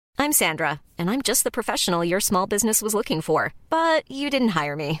I'm Sandra, and I'm just the professional your small business was looking for. But you didn't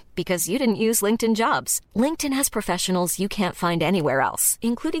hire me because you didn't use LinkedIn Jobs. LinkedIn has professionals you can't find anywhere else,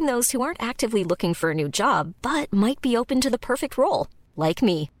 including those who aren't actively looking for a new job, but might be open to the perfect role, like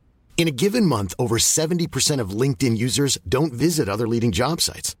me. In a given month, over 70% of LinkedIn users don't visit other leading job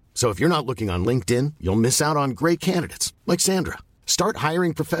sites. So if you're not looking on LinkedIn, you'll miss out on great candidates like Sandra. Start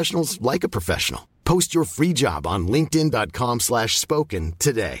hiring professionals like a professional. Post your free job on linkedin.com/spoken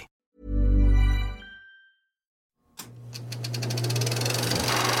today.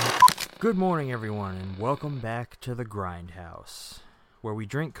 Good morning, everyone, and welcome back to the Grindhouse, where we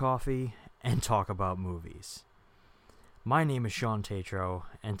drink coffee and talk about movies. My name is Sean Tatro,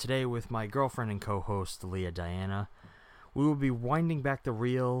 and today with my girlfriend and co-host, Leah Diana, we will be winding back the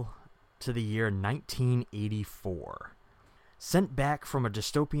reel to the year 1984. Sent back from a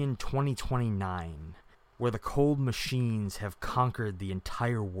dystopian 2029, where the cold machines have conquered the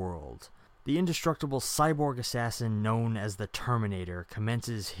entire world, the indestructible cyborg assassin known as the Terminator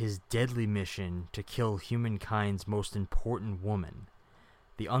commences his deadly mission to kill humankind's most important woman,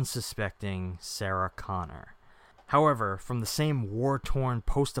 the unsuspecting Sarah Connor. However, from the same war-torn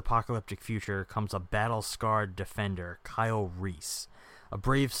post-apocalyptic future comes a battle-scarred defender, Kyle Reese, a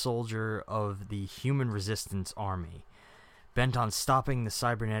brave soldier of the Human Resistance Army, bent on stopping the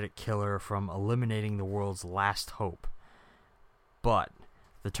cybernetic killer from eliminating the world's last hope. But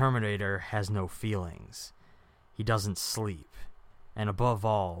the Terminator has no feelings. He doesn't sleep. And above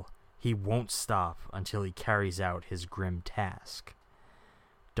all, he won't stop until he carries out his grim task.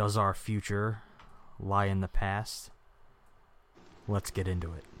 Does our future lie in the past? Let's get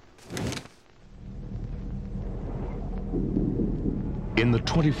into it. In the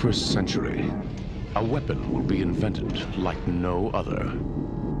 21st century, a weapon will be invented like no other.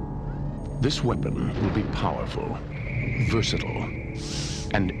 This weapon will be powerful, versatile,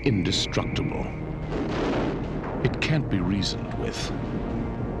 and indestructible. It can't be reasoned with.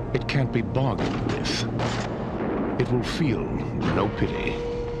 It can't be bargained with. It will feel no pity,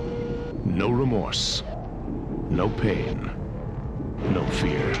 no remorse, no pain, no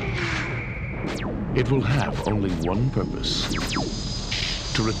fear. It will have only one purpose: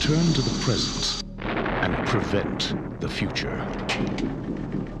 to return to the present and prevent the future.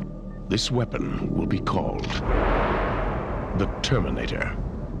 This weapon will be called the Terminator.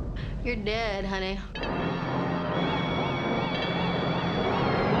 You're dead, honey.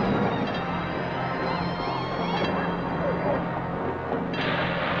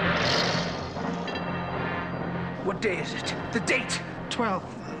 What day is it? The date!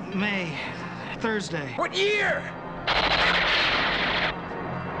 12th May, Thursday. What year?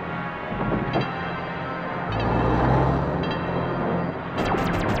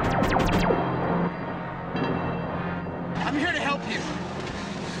 I'm here to help you.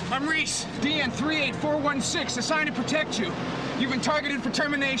 I'm Reese. DN 38416, assigned to protect you. You've been targeted for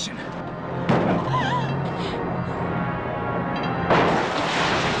termination.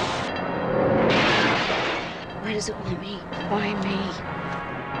 Why does it want me? Why me?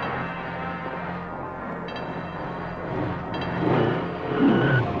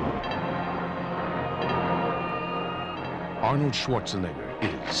 Arnold Schwarzenegger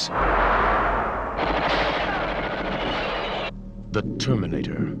is the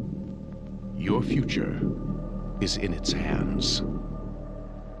Terminator. Your future is in its hands.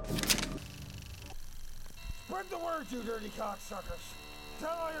 Spread the word, you dirty cocksuckers.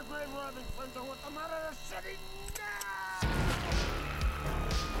 Tell all your grave robbing friends of what the matter is city now!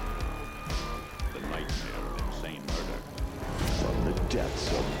 The nightmare of insane murder. From the depths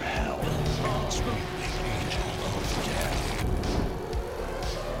of hell. The angel of death.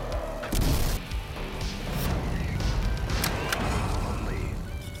 Only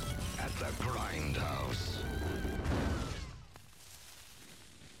at the Grindhouse.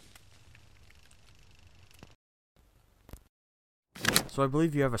 So I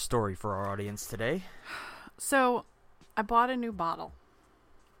believe you have a story for our audience today. So, I bought a new bottle.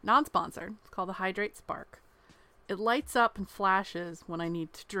 Non-sponsored. It's called the Hydrate Spark. It lights up and flashes when I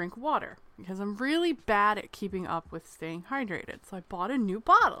need to drink water because I'm really bad at keeping up with staying hydrated. So I bought a new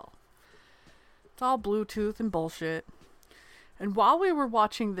bottle. It's all Bluetooth and bullshit. And while we were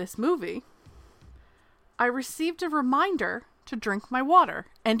watching this movie, I received a reminder to drink my water.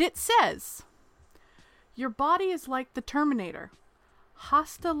 And it says, "Your body is like the Terminator.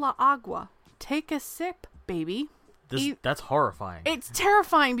 Hasta la agua. Take a sip, baby." That's horrifying. It's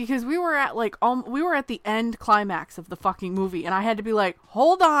terrifying because we were at the end climax of the fucking movie, and I had to be like,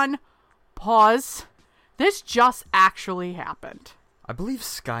 hold on, pause. This just actually happened. I believe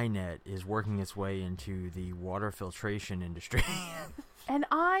Skynet is working its way into the water filtration industry. And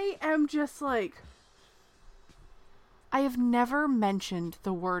I am just like, I have never mentioned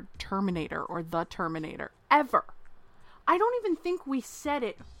the word Terminator or the Terminator, ever. I don't even think we said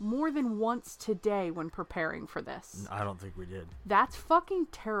it more than once today when preparing for this. I don't think we did. That's fucking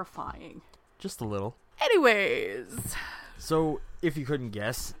terrifying. Just a little. Anyways. So, if you couldn't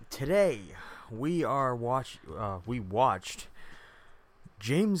guess, today we watched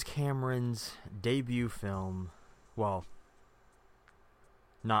James Cameron's debut film. Well,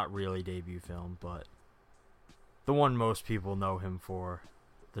 not really debut film, but the one most people know him for,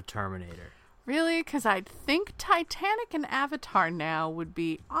 The Terminator. Really? Because I'd think Titanic and Avatar now would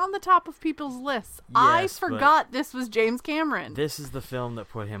be on the top of people's lists. Yes, I forgot this was James Cameron. This is the film that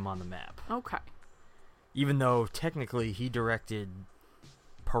put him on the map. Okay. Even though technically he directed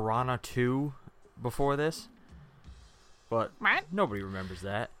Piranha 2 before this. But nobody remembers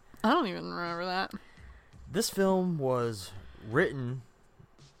that. I don't even remember that. This film was written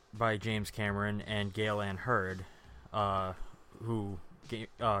by James Cameron and Gale Anne Hurd, who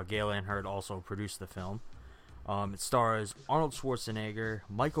Gale Anne Hurd also produced the film. It stars Arnold Schwarzenegger,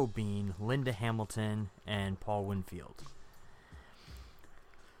 Michael Biehn, Linda Hamilton, and Paul Winfield.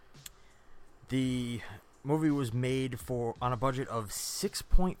 The movie was made on a budget of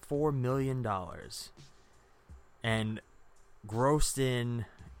 $6.4 million and grossed in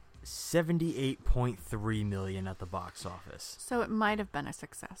 $78.3 million at the box office. So it might have been a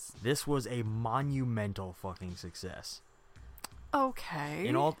success. This was a monumental fucking success. Okay.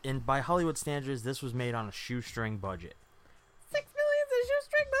 And by Hollywood standards, this was made on a shoestring budget. $6 million is a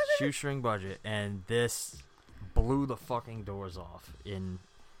shoestring budget? Shoestring budget, and this blew the fucking doors off in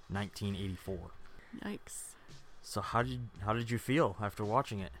 1984. Yikes. So how did you feel after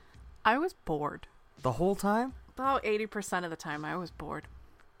watching it? I was bored. The whole time? About 80% of the time I was bored.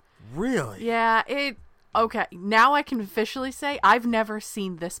 Really? Yeah, okay, now I can officially say I've never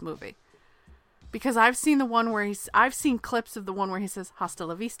seen this movie. Because I've seen the one where I've seen clips of the one where he says, "Hasta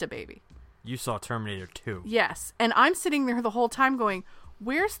la vista, baby." You saw Terminator 2. Yes, and I'm sitting there the whole time going,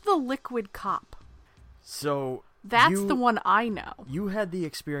 where's the liquid cop? So that's the one I know. You had the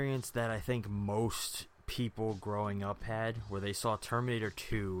experience that I think most people growing up had, where they saw Terminator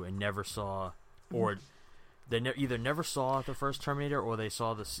 2 and never saw, or they either never saw the first Terminator or they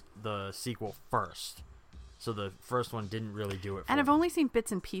saw the sequel first. So the first one didn't really do it for And I've them. only seen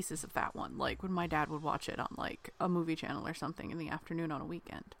bits and pieces of that one, like when my dad would watch it on like a movie channel or something in the afternoon on a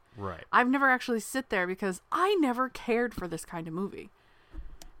weekend. Right. I've never actually sit there because I never cared for this kind of movie.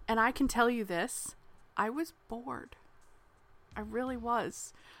 And I can tell you this, I was bored. I really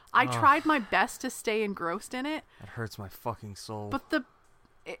was. I tried my best to stay engrossed in it. That hurts my fucking soul. But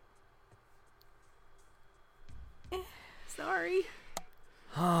sorry.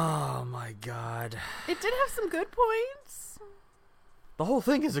 Oh my god. It did have some good points. The whole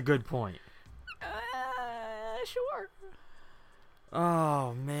thing is a good point. Sure.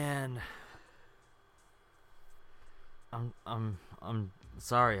 Oh man. I'm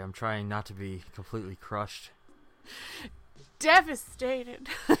sorry. I'm trying not to be completely crushed. Devastated.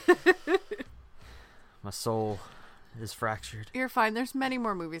 My soul is fractured. You're fine. There's many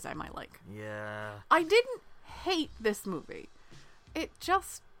more movies I might like. Yeah. I didn't hate this movie. It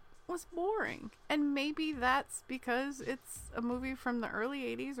just was boring. And maybe that's because it's a movie from the early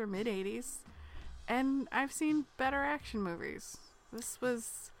 80s or mid 80s. And I've seen better action movies.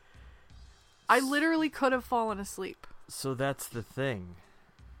 I literally could have fallen asleep. So that's the thing.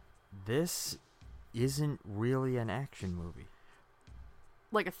 This isn't really an action movie.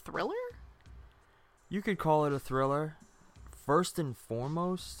 Like a thriller? You could call it a thriller. First and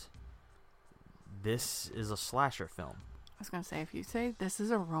foremost, this is a slasher film. I was going to say, if you say this is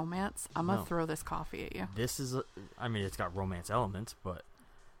a romance, I'm going to throw this coffee at you. This is it's got romance elements, but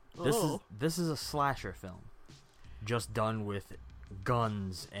this is a slasher film. Just done with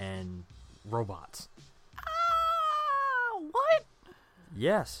guns and robots. What?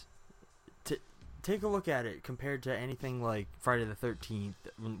 Yes. Take a look at it compared to anything like Friday the 13th.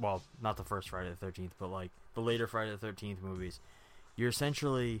 Well, not the first Friday the 13th, but like the later Friday the 13th movies. You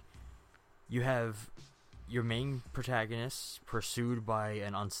have your main protagonist pursued by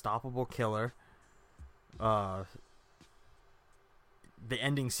an unstoppable killer. The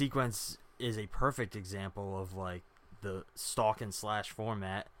ending sequence is a perfect example of like the stalk and slash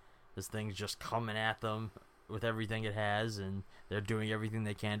format. This thing's just coming at them with everything it has, and they're doing everything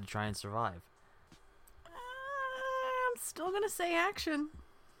they can to try and survive. I'm still going to say action.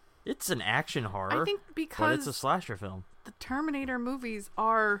 It's an action horror. I think because but it's a slasher film. The Terminator movies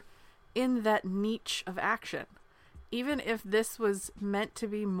are in that niche of action. Even if this was meant to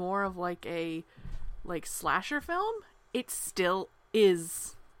be more of like a slasher film, it's still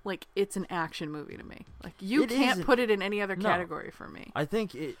is like it's an action movie to me. Like you It can't is- put it in any other No. category for me. I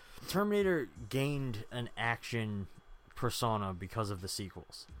think Terminator gained an action persona because of the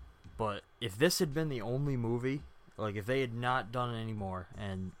sequels. But if this had been the only movie, like if they had not done it anymore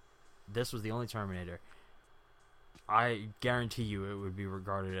and this was the only Terminator, I guarantee you it would be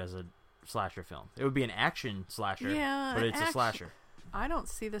regarded as a slasher film. It would be an action slasher, Yeah, but an it's a action- slasher. I don't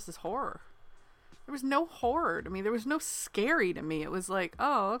see this as horror. There was no horror to me. There was no scary to me. It was like,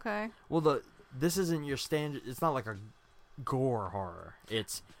 oh, okay. Well, this isn't your standard. It's not like a gore horror.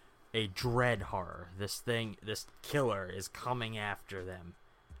 It's a dread horror. This killer is coming after them,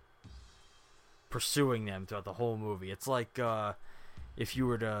 pursuing them throughout the whole movie. It's like if you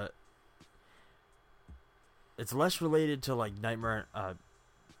were to. It's less related to like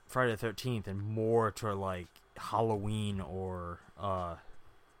Friday the 13th, and more to like Halloween or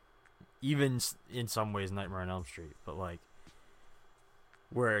even in some ways Nightmare on Elm Street, but like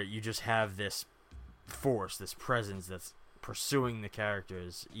where you just have this force, this presence that's pursuing the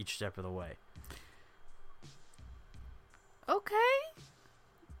characters each step of the way. Okay.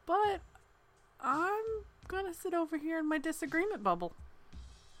 But I'm gonna sit over here in my disagreement bubble.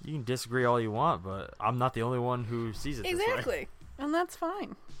 You can disagree all you want, but I'm not the only one who sees it this way. Exactly. And that's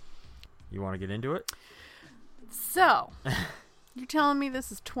fine. You want to get into it? So, you're telling me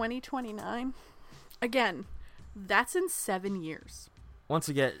this is 2029? Again, that's in 7 years. Once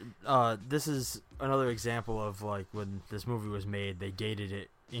again, this is another example of like when this movie was made, they dated it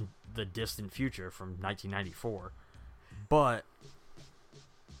in the distant future from 1994. But,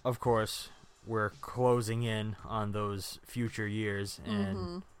 of course, we're closing in on those future years,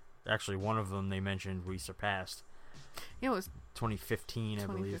 and actually one of them they mentioned we surpassed. It was 2015, I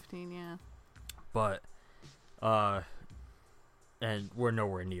believe. 2015, yeah. But, and we're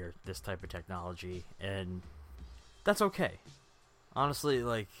nowhere near this type of technology, and that's okay. Honestly,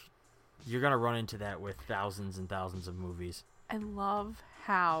 like, you're gonna run into that with thousands and thousands of movies. I love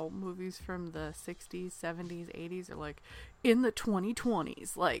how movies from the 60s, 70s, 80s are like, in the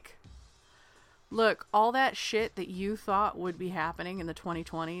 2020s. Like, look, all that shit that you thought would be happening in the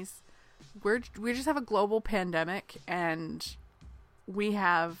 2020s, we just have a global pandemic, and we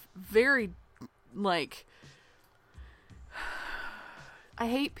have very, like, I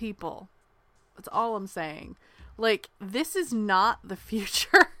hate people. That's all I'm saying. Like, this is not the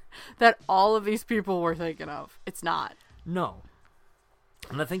future that all of these people were thinking of. It's not. No.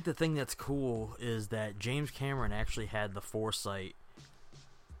 And I think the thing that's cool is that James Cameron actually had the foresight,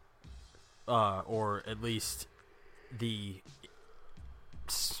 or at least the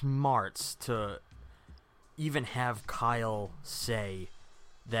smarts to even have Kyle say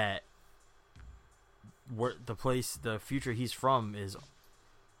that the future he's from is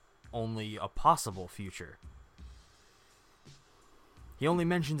only a possible future. He only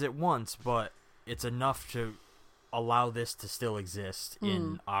mentions it once, but it's enough to allow this to still exist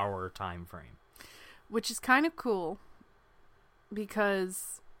in our time frame. Which is kind of cool,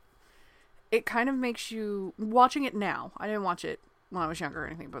 because it kind of makes you, watching it now, I didn't watch it when I was younger or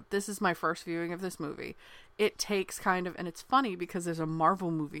anything, but this is my first viewing of this movie. It takes kind of, and it's funny because there's a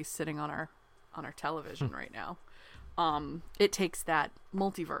Marvel movie sitting on our television right now. It takes that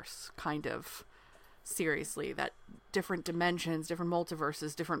multiverse kind of seriously, that different dimensions, different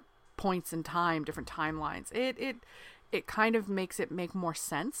multiverses, different points in time, different timelines. It kind of makes it make more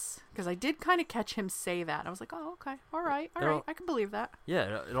sense, because I did kind of catch him say that. I was like, oh, okay, all right, I can believe that.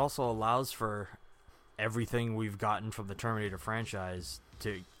 Yeah, it also allows for everything we've gotten from the Terminator franchise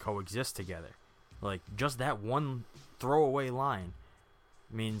to coexist together. Like, just that one throwaway line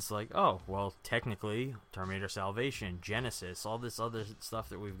means, like, oh, well, technically, Terminator Salvation, Genesis, all this other stuff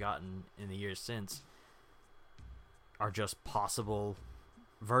that we've gotten in the years since are just possible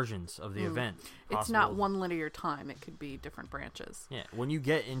versions of the event. It's not one linear time. It could be different branches. Yeah, when you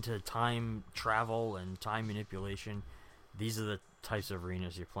get into time travel and time manipulation, these are the types of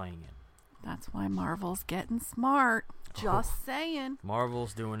arenas you're playing in. That's why Marvel's getting smart. Just saying.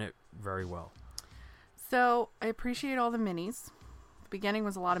 Marvel's doing it very well. So, I appreciate all the minis. The beginning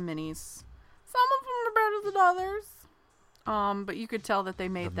was a lot of minis. Some of them are better than others. But you could tell that they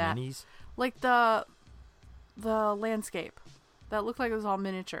made that. Minis? Like the landscape. That looked like it was all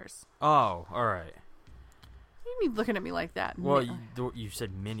miniatures. Oh, all right. You mean looking at me like that? Well, you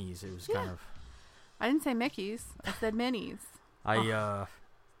said minis. It was kind of... I didn't say Mickeys. I said minis.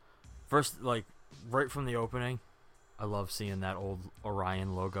 First, like, right from the opening, I love seeing that old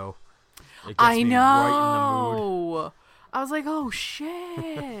Orion logo. It gets me right in the mood. I was like, oh,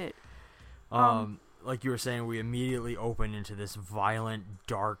 shit. Like you were saying, we immediately open into this violent,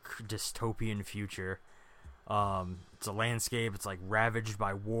 dark, dystopian future It's a landscape. It's like ravaged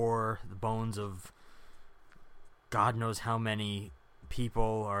by war. The bones of God knows how many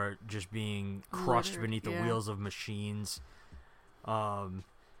people are just being crushed beneath the wheels of machines. And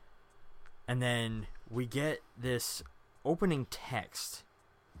then we get this opening text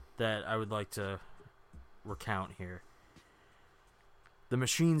that I would like to recount here. The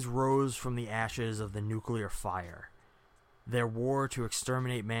machines rose from the ashes of the nuclear fire. Their war to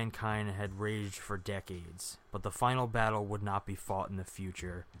exterminate mankind had raged for decades, but the final battle would not be fought in the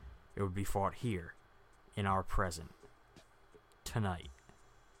future. It would be fought here, in our present, tonight.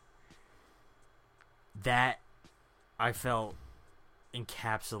 That, I felt,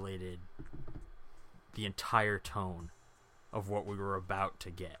 encapsulated the entire tone of what we were about to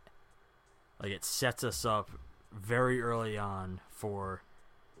get. Like, it sets us up very early on for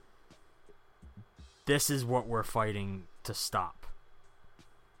this is what we're fighting to stop.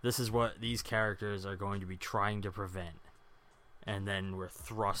 This is what these characters are going to be trying to prevent. And then we're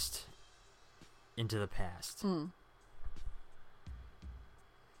thrust into the past. And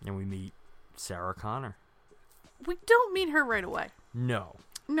we meet Sarah Connor. We don't meet her right away. No.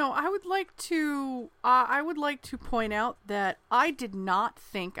 No, I would like to point out that I did not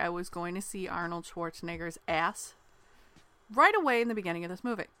think I was going to see Arnold Schwarzenegger's ass right away in the beginning of this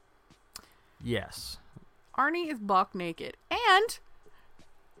movie. Yes. Arnie is buck naked. And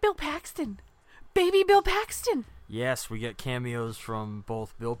Bill Paxton. Baby Bill Paxton. Yes, we get cameos from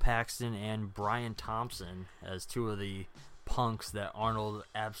both Bill Paxton and Brian Thompson as two of the punks that Arnold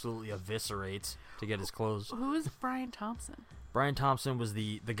absolutely eviscerates to get his clothes. Who is Brian Thompson? Brian Thompson was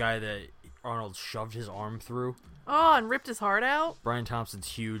the guy that Arnold shoved his arm through. Oh, and ripped his heart out? Brian Thompson's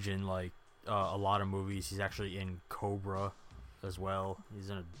huge in, like, a lot of movies. He's actually in Cobra as well. He's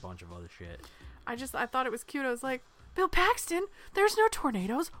in a bunch of other shit. I thought it was cute. I was like, Bill Paxton, there's no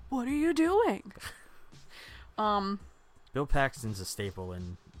tornadoes. What are you doing? Bill Paxton's a staple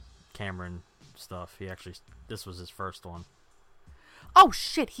in Cameron stuff. This was his first one. Oh,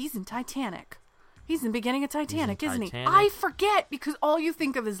 shit, he's in Titanic. He's in the beginning of Titanic, isn't he? I forget, because all you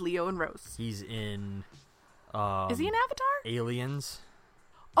think of is Leo and Rose. He's in... is he in Avatar? Aliens.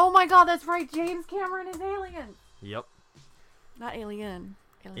 Oh my god, that's right. James Cameron is Aliens. Yep. Not Alien.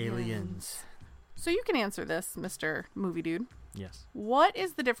 Aliens. So you can answer this, Mr. Movie Dude. Yes. What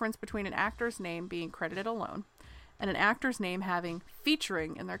is the difference between an actor's name being credited alone and an actor's name having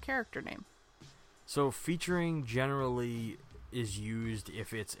featuring in their character name? So featuring generally is used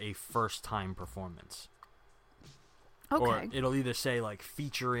if it's a first-time performance. Okay. Or it'll either say, like,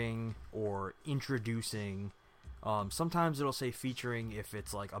 featuring or introducing. Sometimes it'll say featuring if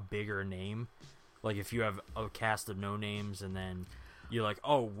it's, like, a bigger name. Like, if you have a cast of no-names and then you're like,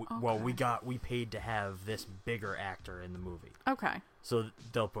 well, we paid to have this bigger actor in the movie. Okay. So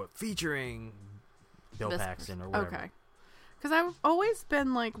they'll put featuring Bill Paxton or whatever. Okay. Because I've always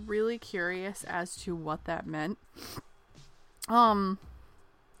been, like, really curious as to what that meant. Arnie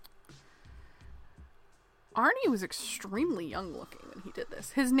was extremely young looking when he did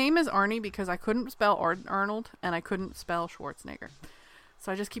this. His name is Arnie because I couldn't spell Arnold and I couldn't spell Schwarzenegger.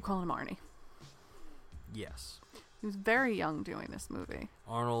 So I just keep calling him Arnie. Yes. He was very young doing this movie.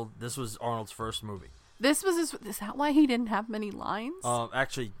 This was Arnold's first movie. Is that why he didn't have many lines?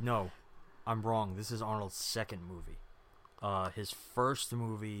 Actually, no. I'm wrong. This is Arnold's second movie. His first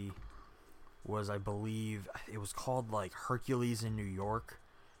movie was, I believe, it was called, like, Hercules in New York.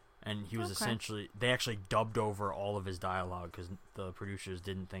 And he was essentially... They actually dubbed over all of his dialogue because the producers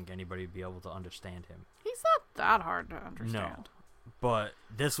didn't think anybody would be able to understand him. He's not that hard to understand. No. But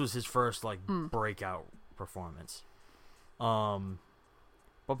this was his first, like, breakout performance.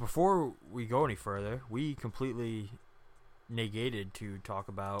 But before we go any further, we completely negated to talk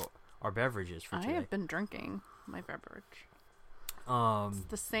about our beverages for today. I have been drinking my beverage. It's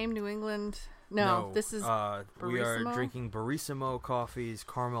the same New England... No, this is Barissimo. We are drinking Barissimo Coffee's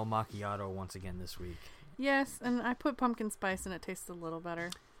Caramel Macchiato once again this week. Yes, and I put pumpkin spice and it tastes a little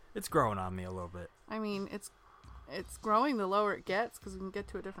better. It's growing on me a little bit. I mean, it's growing the lower it gets because we can get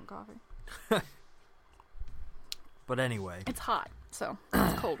to a different coffee. But anyway. It's hot, so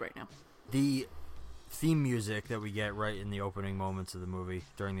it's cold right now. The theme music that we get right in the opening moments of the movie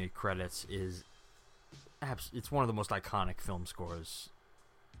during the credits is... It's one of the most iconic film scores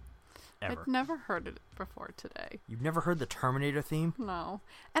ever. I've never heard it before today. You've never heard the Terminator theme? No.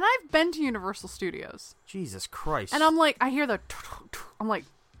 And I've been to Universal Studios. Jesus Christ. And I'm like, I hear the... I'm like,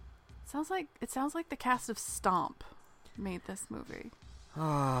 it sounds like the cast of Stomp made this movie.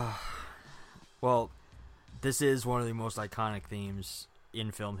 Well, this is one of the most iconic themes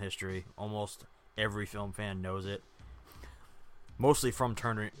in film history. Almost every film fan knows it. Mostly from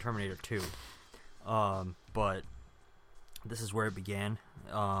Terminator 2. but this is where it began.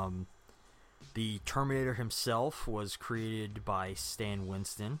 The Terminator himself was created by Stan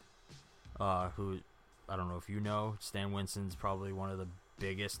Winston, who, I don't know if you know, Stan Winston's probably one of the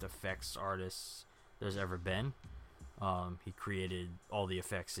biggest effects artists there's ever been. He created all the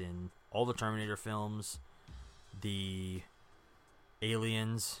effects in all the Terminator films, the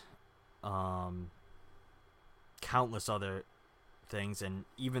Aliens, countless other things, and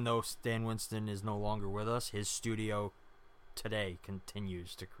even though Stan Winston is no longer with us, his studio today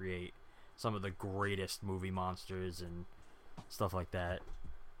continues to create some of the greatest movie monsters and stuff like that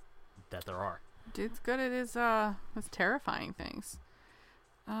there are. Dude's good at his terrifying things.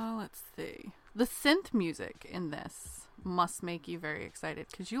 Let's see. The synth music in this must make you very excited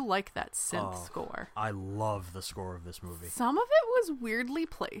because you like that synth score. I love the score of this movie. Some of it was weirdly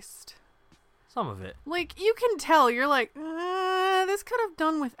placed. Some of it. Like, you can tell, you're like, this could have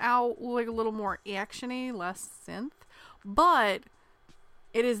done without, like, a little more action-y, less synth. But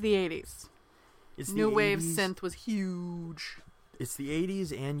it is the 80s. New wave synth was huge. It's the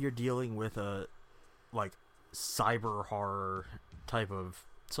 80s, and you're dealing with a, like, cyber horror type of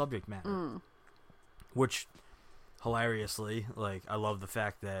subject matter. Which, hilariously, like, I love the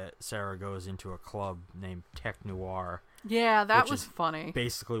fact that Sarah goes into a club named Tech Noir. Yeah, that was funny.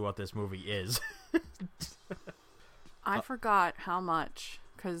 Basically what this movie is. I forgot how much,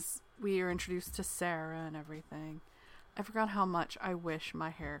 because we were introduced to Sarah and everything. I forgot how much I wish my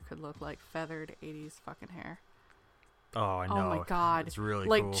hair could look like feathered 80s fucking hair. Oh, I know. Oh my god. It's really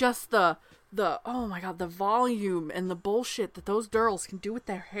like, cool. just the oh my god, the volume and the bullshit that those girls can do with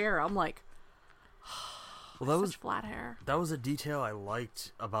their hair. I'm like, well, that was flat hair. That was a detail I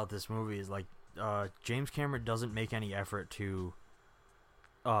liked about this movie, is like, James Cameron doesn't make any effort to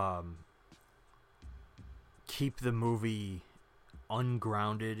keep the movie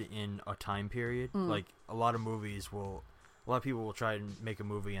ungrounded in a time period. Like, a lot of people will try and make a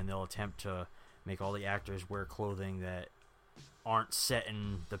movie and they'll attempt to make all the actors wear clothing that aren't set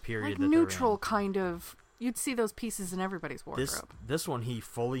in the period, like, that neutral they're in. Kind of. You'd see those pieces in everybody's wardrobe. This one, he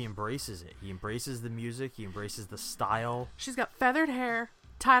fully embraces it. He embraces the music. He embraces the style. She's got feathered hair,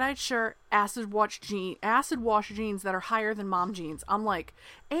 tie-dyed shirt, acid wash jeans that are higher than mom jeans. I'm like,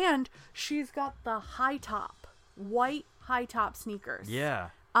 and she's got the white high top sneakers. Yeah.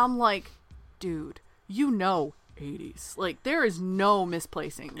 I'm like, dude, 80s. Like, there is no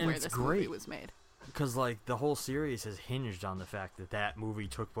misplacing and where this movie was made. Because, like, the whole series has hinged on the fact that movie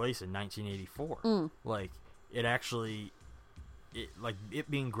took place in 1984. Like, it actually, it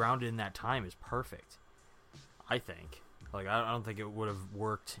being grounded in that time is perfect, I think. Like, I don't think it would have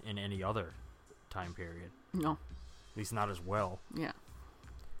worked in any other time period. No. At least not as well. Yeah.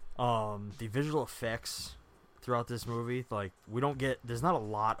 The visual effects throughout this movie, like, there's not a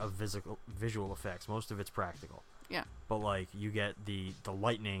lot of visual effects. Most of it's practical. Yeah. But, like, you get the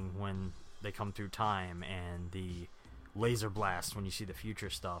lightning when they come through time, and the laser blast when you see the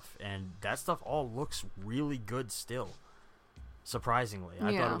future stuff, and that stuff all looks really good still. Surprisingly.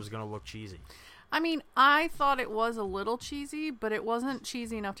 I thought it was going to look cheesy. I mean, I thought it was a little cheesy, but it wasn't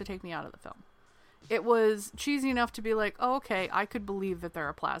cheesy enough to take me out of the film. It was cheesy enough to be like, oh, okay, I could believe that there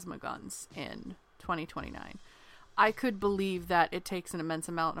are plasma guns in 2029. I could believe that it takes an immense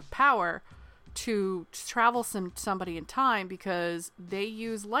amount of power to travel somebody in time, because they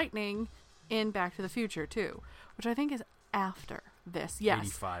use lightning in Back to the Future too, which I think is after this. Yes,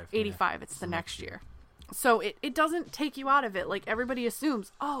 85. 85. Yeah. It's the next year. So it doesn't take you out of it. Like, everybody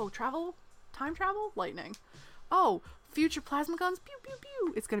assumes, oh, time travel, lightning. Oh, future plasma guns, pew, pew,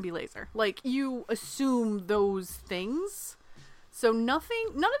 pew. It's going to be laser. Like, you assume those things. So none of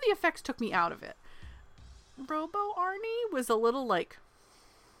the effects took me out of it. Robo Arnie was a little, like,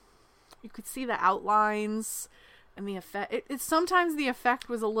 you could see the outlines and the effect. Sometimes the effect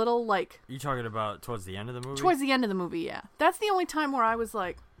was a little, like... Are you talking about towards the end of the movie? Towards the end of the movie, yeah. That's the only time where I was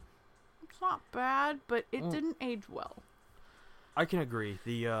like, it's not bad, but it didn't age well. I can agree.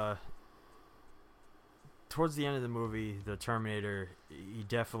 Towards the end of the movie, the Terminator,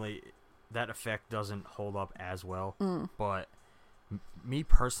 that effect doesn't hold up as well. But me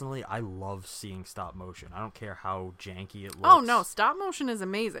personally, I love seeing stop motion. I don't care how janky it looks. Oh no, stop motion is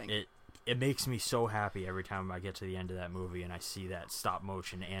amazing. It makes me so happy every time I get to the end of that movie and I see that stop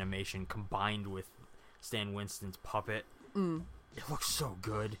motion animation combined with Stan Winston's puppet. It looks so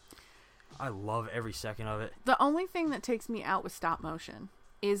good. I love every second of it. The only thing that takes me out with stop motion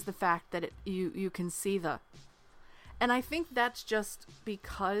is the fact that you can see and I think that's just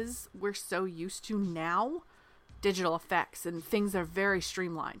because we're so used to now digital effects and things are very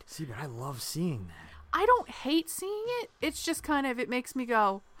streamlined. See, but I love seeing that. I don't hate seeing it. It's just kind of, it makes me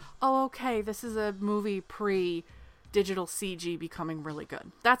go, oh, okay, this is a movie pre-digital CG becoming really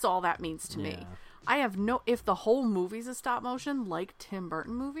good. That's all that means to me. I have if the whole movie's a stop motion, like Tim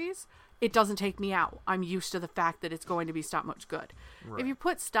Burton movies, it doesn't take me out. I'm used to the fact that it's going to be stop motion good. Right. If you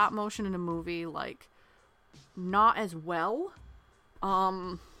put stop motion in a movie, like, not as well,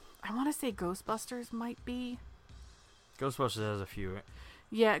 I want to say Ghostbusters might be. Ghostbusters has a few.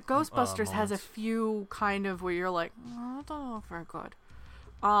 Yeah, Ghostbusters has a few kind of where you're like, oh, that doesn't look very good.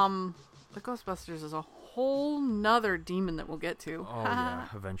 The Ghostbusters is a whole nother demon that we'll get to. Oh, yeah,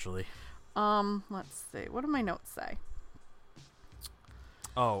 eventually. Let's see. What do my notes say?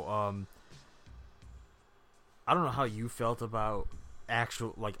 I don't know how you felt about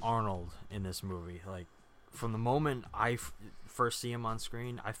Arnold in this movie. Like, from the moment I first see him on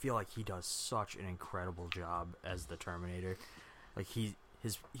screen, I feel like he does such an incredible job as the Terminator. Like, he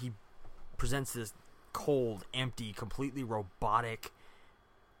presents this cold, empty, completely robotic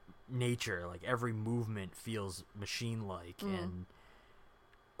nature. Like, every movement feels machine-like, and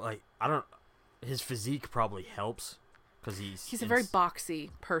like, his physique probably helps because he's a very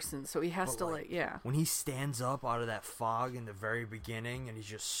boxy person, so he has to when he stands up out of that fog in the very beginning and he's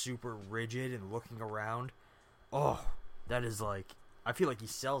just super rigid and looking around, that is like, I feel like he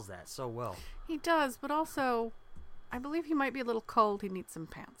sells that so well. He does, but also I believe he might be a little cold. He needs some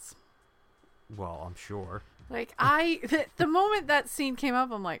pants. Well, I'm sure. Like, the moment that scene came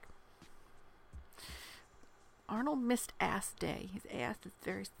up, I'm like, Arnold missed ass day. His ass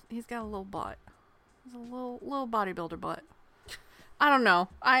is he's got a little butt. He's a little bodybuilder butt. I don't know.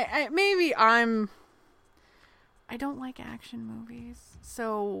 I don't like action movies.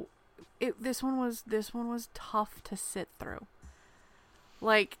 So this one was tough to sit through.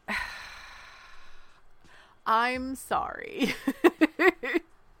 Like, I'm sorry.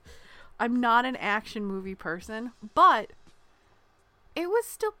 I'm not an action movie person, but it was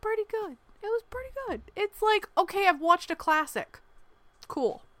still pretty good. It was pretty good. It's like, okay, I've watched a classic.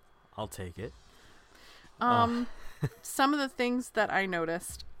 Cool. I'll take it. Some of the things that I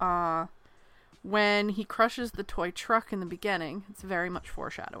noticed, when he crushes the toy truck in the beginning, it's very much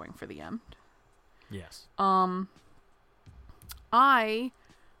foreshadowing for the end. Yes. I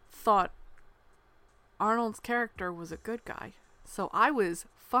thought Arnold's character was a good guy. So I was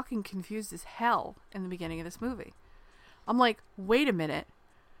fucking confused as hell in the beginning of this movie. I'm like, wait a minute.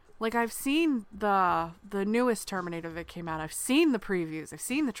 Like, I've seen the newest Terminator that came out. I've seen the previews. I've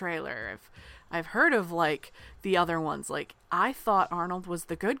seen the trailer. I've heard of, like, the other ones. Like, I thought Arnold was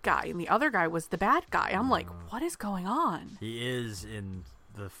the good guy and the other guy was the bad guy. I'm like, what is going on? He is in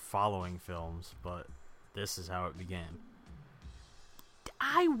the following films, but this is how it began.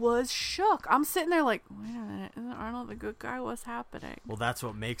 I was shook. I'm sitting there like, wait a minute, isn't Arnold the good guy? What's happening? Well, that's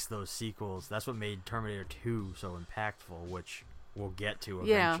what makes those sequels. That's what made Terminator 2 so impactful, which we'll get to eventually.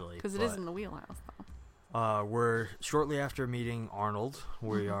 Yeah, because it is in the wheelhouse, though. We're shortly after meeting Arnold,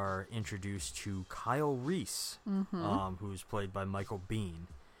 we are introduced to Kyle Reese, who's played by Michael Biehn.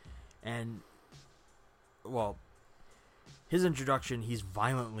 And, well, his introduction, he's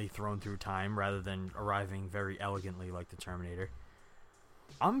violently thrown through time rather than arriving very elegantly like the Terminator.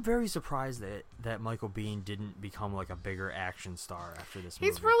 I'm very surprised that Michael Biehn didn't become like a bigger action star after this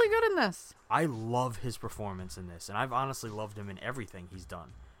movie. He's really good in this. I love his performance in this, and I've honestly loved him in everything he's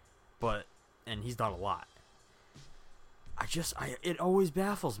done. And he's done a lot. It always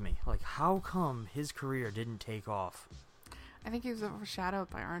baffles me. Like, how come his career didn't take off? I think he was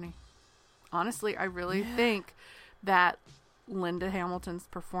overshadowed by Arnie. Honestly, I really think that Linda Hamilton's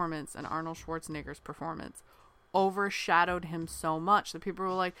performance and Arnold Schwarzenegger's performance overshadowed him so much that people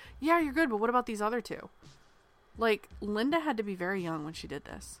were like, yeah, you're good, but what about these other two? Like, Linda had to be very young when she did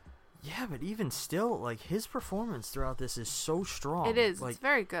this. Yeah, but even still, like, his performance throughout this is so strong. It is. Like, it's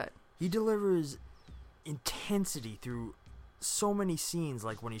very good. He delivers intensity through so many scenes,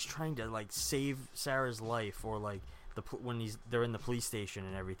 like when he's trying to, like, save Sarah's life, or like when they're in the police station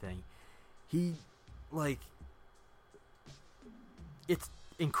and everything. He, like, it's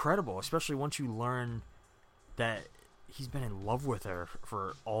incredible, especially once you learn that he's been in love with her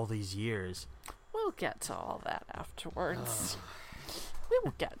for all these years. We'll get to all that afterwards. We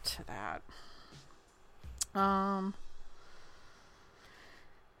will get to that.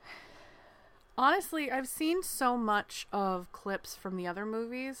 Honestly, I've seen so much of clips from the other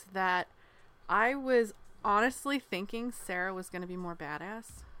movies that I was honestly thinking Sarah was going to be more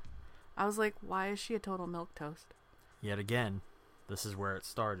badass. I was like, why is she a total milquetoast? Yet again, this is where it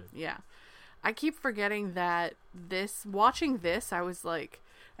started. Yeah. I keep forgetting that watching this, I was like,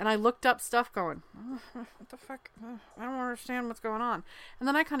 and I looked up stuff going, what the fuck? I don't understand what's going on. And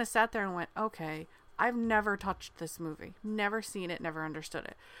then I kind of sat there and went, okay, I've never touched this movie. Never seen it, never understood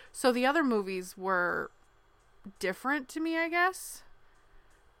it. So the other movies were different to me, I guess.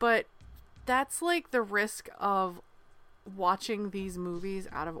 But that's like the risk of watching these movies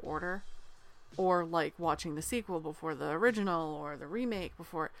out of order, or like watching the sequel before the original or the remake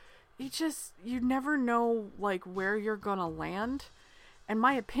before. You never know like where you're gonna land. And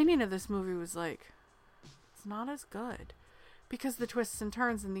my opinion of this movie was like, it's not as good because the twists and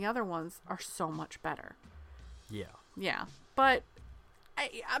turns in the other ones are so much better. Yeah, but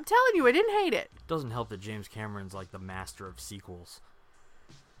I'm telling you, I didn't hate it. Doesn't help that James Cameron's like the master of sequels.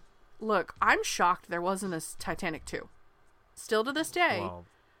 Look, I'm shocked there wasn't a Titanic 2. Still to this day, Well,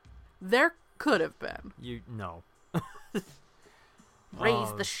 there could have been. No.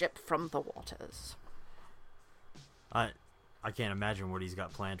 Raise the ship from the waters. I can't imagine what he's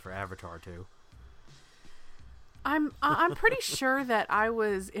got planned for Avatar 2. I'm pretty sure that I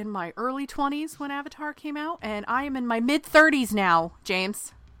was in my early 20s when Avatar came out, and I am in my mid-30s now,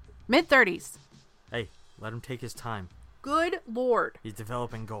 James. Mid-30s. Hey, let him take his time. Good Lord. He's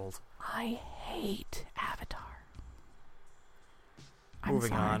developing gold. I hate Avatar.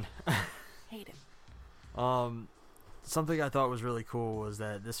 Moving on. Hate it. Something I thought was really cool was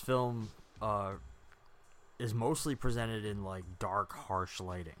that this film is mostly presented in like dark, harsh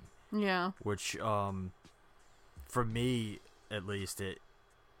lighting. Yeah. Which, for me at least, it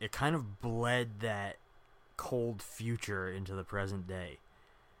kind of bled that cold future into the present day.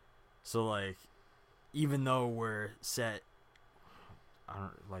 So like, even though we're set,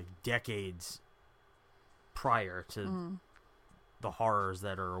 like decades prior to the horrors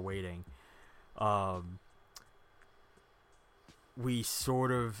that are awaiting, we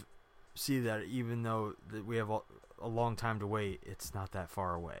sort of see that even though that we have a long time to wait, it's not that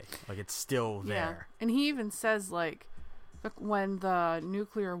far away. Like, it's still there. Yeah. And he even says, like, when the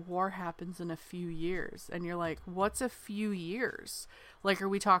nuclear war happens in a few years, and you're like, what's a few years? Like, are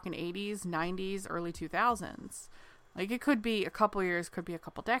we talking 80s, 90s, early 2000s? Like, it could be a couple years, could be a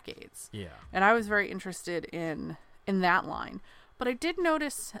couple decades. Yeah. And I was very interested in that line. But I did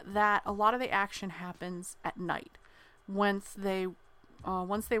notice that a lot of the action happens at night. Once they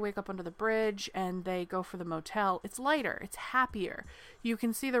wake up under the bridge and they go for the motel, it's lighter, it's happier. You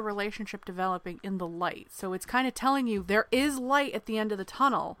can see the relationship developing in the light. So it's kind of telling you there is light at the end of the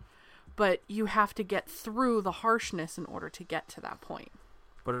tunnel, but you have to get through the harshness in order to get to that point.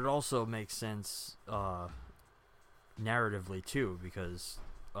 But it also makes sense narratively too, because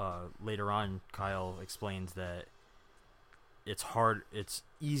later on Kyle explains that it's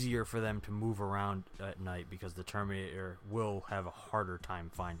easier for them to move around at night because the Terminator will have a harder time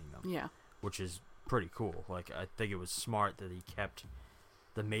finding them. Yeah. Which is pretty cool. Like, I think it was smart that he kept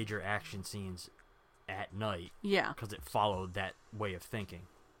the major action scenes at night. Yeah. Because it followed that way of thinking.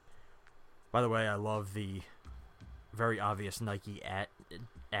 By the way, I love the very obvious Nike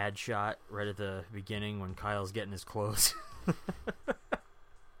ad shot right at the beginning when Kyle's getting his clothes.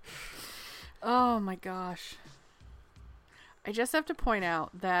 Oh my gosh. I just have to point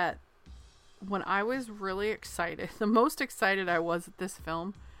out that when I was really excited, the most excited I was at this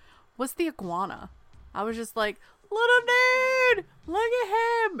film was the iguana. I was just like, little dude, look at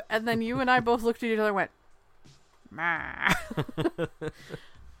him. And then you and I both looked at each other and went, meh.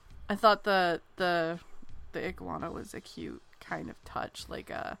 I thought the iguana was a cute kind of touch.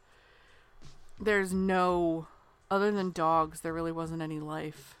 Like, there's no, other than dogs, there really wasn't any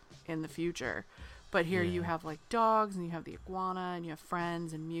life in the future. But here you have, like, dogs, and you have the iguana, and you have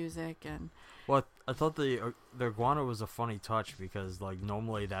friends and music, and... Well, I thought the iguana was a funny touch, because, like,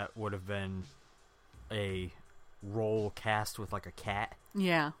 normally that would have been a role cast with, like, a cat.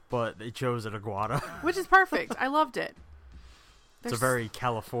 Yeah. But they chose an iguana. Which is perfect. I loved it. It's a very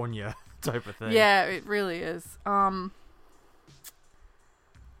California type of thing. Yeah, it really is. Oh,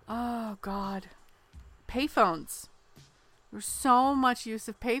 God. Payphones. There's so much use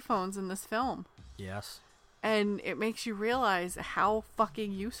of payphones in this film. Yes. And it makes you realize how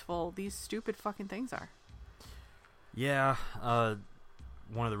fucking useful these stupid fucking things are. Yeah.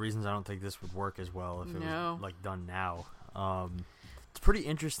 One of the reasons I don't think this would work as well if it was, like, done now. It's pretty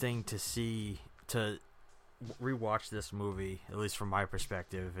interesting to rewatch this movie, at least from my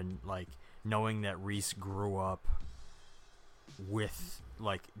perspective, and, like, knowing that Reese grew up with,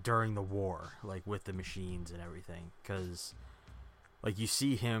 like, during the war, like, with the machines and everything. Because, like, you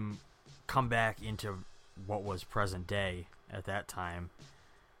see him come back into what was present day at that time,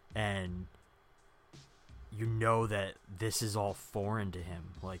 and you know that this is all foreign to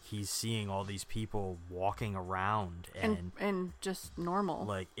him. Like, he's seeing all these people walking around and just normal.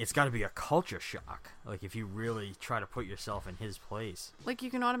 Like, it's got to be a culture shock. Like, if you really try to put yourself in his place. Like, you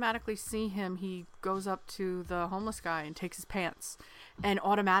can automatically see him. He goes up to the homeless guy and takes his pants and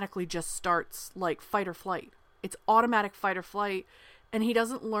automatically just starts, like, fight or flight. It's automatic fight or flight. And he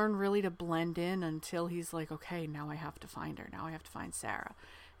doesn't learn really to blend in until he's like, okay, now I have to find her. Now I have to find Sarah.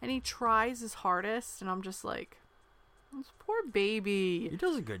 And he tries his hardest, and I'm just like, this poor baby. He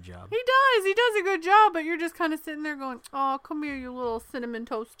does a good job. He does a good job, but you're just kind of sitting there going, oh, come here, you little cinnamon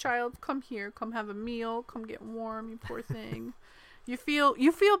toast child. Come here, come have a meal, come get warm, you poor thing. You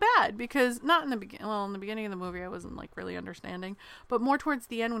feel bad, because not in the beginning, well, in the beginning of the movie I wasn't like really understanding, but more towards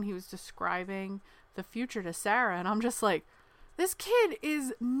the end when he was describing the future to Sarah, and I'm just like, this kid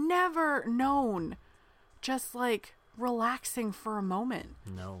is never known just like relaxing for a moment.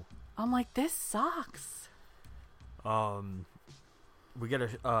 No. I'm like, this sucks. We get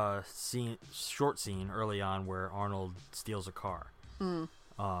a short scene early on where Arnold steals a car.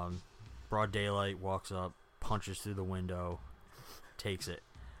 Broad daylight, walks up, punches through the window, takes it.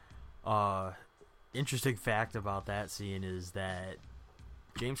 Interesting fact about that scene is that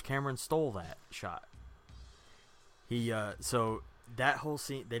James Cameron stole that shot. He so that whole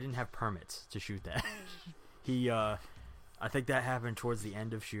scene, they didn't have permits to shoot that. I think that happened towards the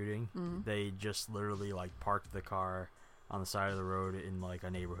end of shooting. They just literally like parked the car on the side of the road in like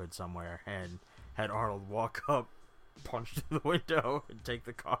a neighborhood somewhere and had Arnold walk up, punch through the window, and take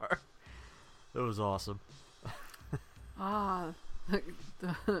the car. It was awesome. The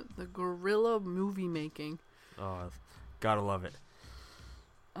guerrilla movie making. Oh, gotta love it.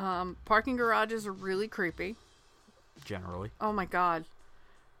 Parking garages are really creepy. Generally. Oh my god.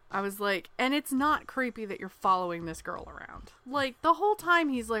 I was like, and it's not creepy that you're following this girl around. Like, the whole time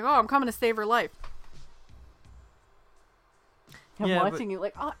he's like, oh, I'm coming to save her life. I'm watching you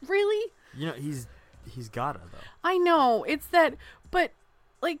like, oh, really? You know, he's gotta, though. I know, it's that, but,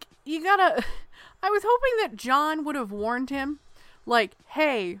 like, you gotta, I was hoping that John would have warned him, like,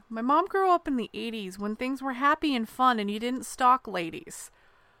 hey, my mom grew up in the 80s when things were happy and fun and you didn't stalk ladies.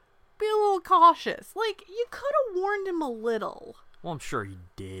 Be a little cautious. Like, you could have warned him a little. Well, I'm sure he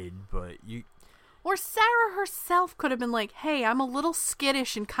did, but you... Or Sarah herself could have been like, hey, I'm a little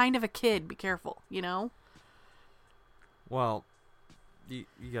skittish and kind of a kid. Be careful, you know? Well, you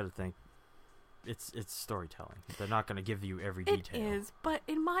gotta think. It's storytelling. They're not gonna give you every detail. It is, but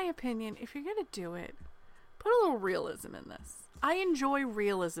in my opinion, if you're gonna do it, put a little realism in this. I enjoy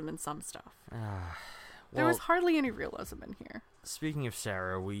realism in some stuff. There was hardly any realism in here. Speaking of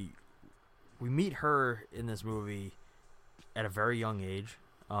Sarah, we meet her in this movie at a very young age.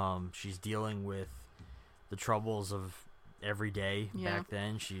 She's dealing with the troubles of every day back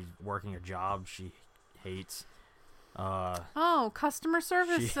then. She's working a job she hates. Customer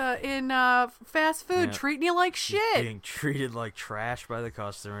service in fast food, treating you like shit. Being treated like trash by the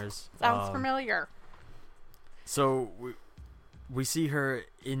customers. Sounds familiar. So we see her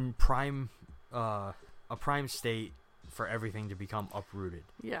in a prime state for everything to become uprooted.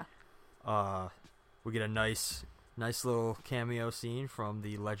 Yeah. We get a nice little cameo scene from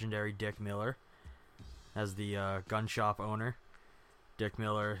the legendary Dick Miller as the gun shop owner. Dick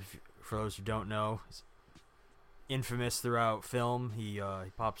Miller, for those who don't know, is infamous throughout film. He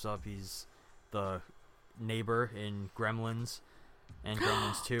pops up. He's the neighbor in Gremlins and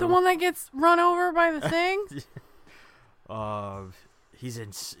Gremlins 2. The one that gets run over by the thing? He's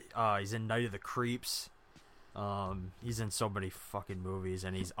in Night of the Creeps. He's in so many fucking movies,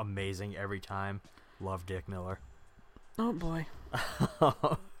 and he's amazing every time. Love Dick Miller. Oh boy.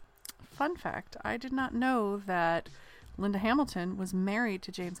 Fun fact, I did not know that Linda Hamilton was married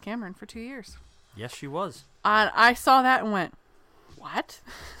to James Cameron for 2 years. Yes, she was. I saw that and went, what?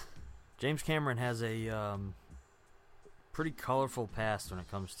 James Cameron has a pretty colorful past when it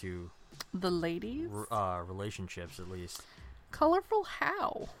comes to the ladies? Relationships, at least. Colorful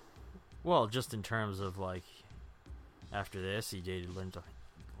how? Well, just in terms of, like, after this, he dated Linda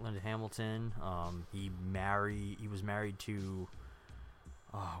Hamilton. He was married to,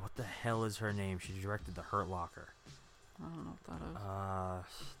 what the hell is her name? She directed The Hurt Locker. I don't know what that is.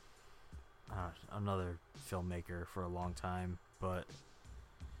 Another filmmaker for a long time, but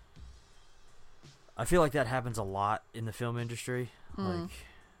I feel like that happens a lot in the film industry. Like,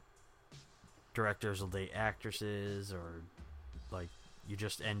 directors will date actresses, or, like, you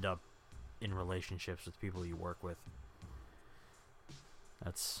just end up in relationships with people you work with.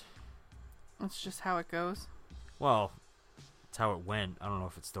 That's just how it goes. Well, it's how it went. I don't know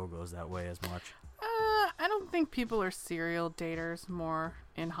if it still goes that way as much. I don't don't think people are serial daters more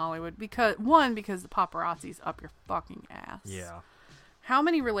in Hollywood because the paparazzi's up your fucking ass. Yeah. How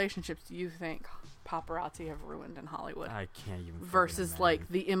many relationships do you think paparazzi have ruined in Hollywood? I can't even. Versus like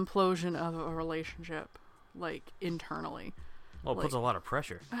the implosion of a relationship, like internally. Well, it puts a lot of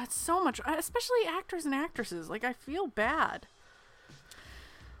pressure. That's so much, especially actors and actresses. Like, I feel bad.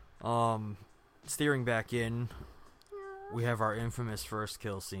 Steering back in, we have our infamous first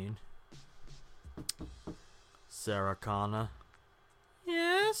kill scene. Sarah Connor.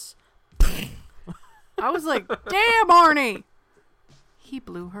 Yes. I was like, damn, Arnie! He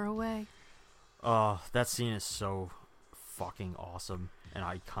blew her away. That scene is so fucking awesome and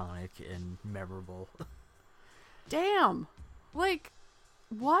iconic and memorable. Damn. Like,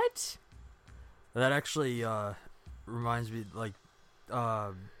 what? That actually reminds me, like,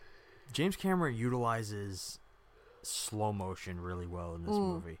 James Cameron utilizes slow motion really well in this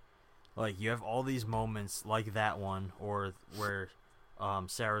movie. Like, you have all these moments like that one, or where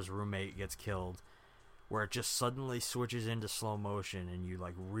Sarah's roommate gets killed, where it just suddenly switches into slow motion, and you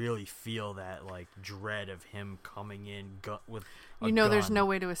like really feel that like dread of him coming in with a gun. There's no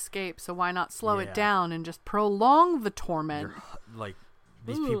way to escape, so why not slow it down and just prolong the torment? Like,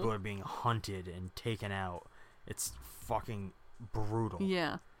 these people are being hunted and taken out. It's fucking brutal.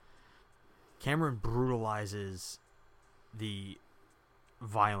 Yeah. Cameron brutalizes the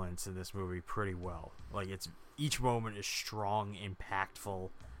violence in this movie pretty well. Like, each moment is strong,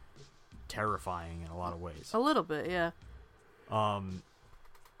 impactful, terrifying in a lot of ways. A little bit, yeah.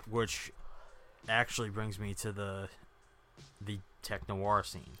 Which actually brings me to the tech noir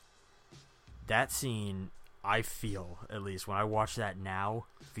scene. That scene, I feel, at least when I watch that now,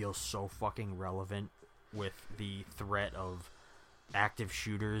 feels so fucking relevant with the threat of active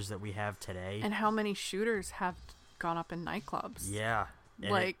shooters that we have today. And how many shooters have gone up in nightclubs? Yeah.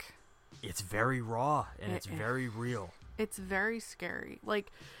 Like, it's very raw and it's very real. It's very scary.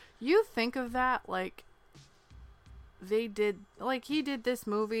 Like, you think of that, like, he did this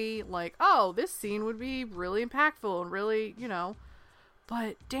movie, like, oh, this scene would be really impactful and really,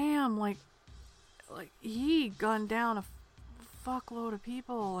 but damn, like he gunned down a fuckload of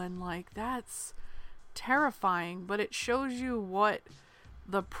people, and like, that's terrifying, but it shows you what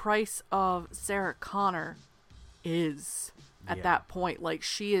the price of Sarah Connor is at that point. Like,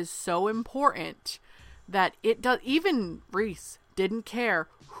 she is so important that it does. Even Reese didn't care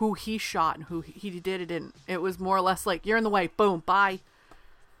who he shot and who he did it in. It was more or less like, you're in the way, boom, bye.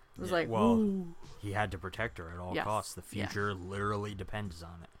 It was like, well, ooh. He had to protect her at all costs. The future literally depends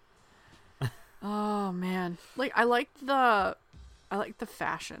on it. Oh man, like, I liked the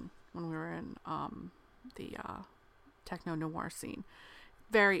fashion when we were in the techno noir scene.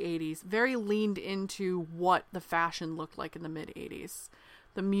 Very 80s, very leaned into what the fashion looked like in the mid 80s.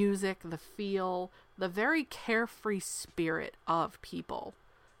 The music, the feel, the very carefree spirit of people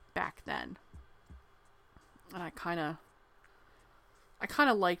back then. And I kind of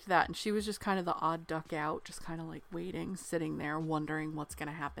liked that. And she was just kind of the odd duck out, just kind of like waiting, sitting there, wondering what's going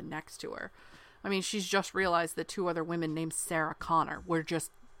to happen next to her. I mean, she's just realized that 2 other women named Sarah Connor were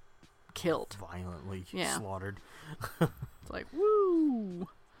just killed. Violently slaughtered. It's like, woo!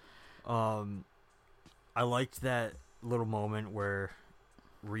 I liked that little moment where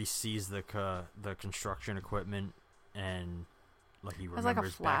Reese sees the construction equipment and like he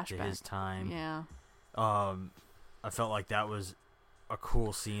remembers back to his time. Yeah. I felt like that was a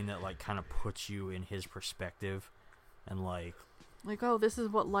cool scene that like kind of puts you in his perspective, and like, oh, this is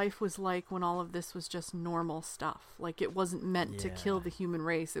what life was like when all of this was just normal stuff. Like, it wasn't meant to kill the human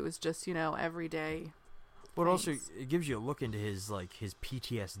race. It was just, everyday. But also, it gives you a look into his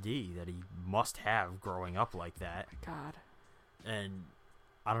PTSD that he must have growing up like that. God. And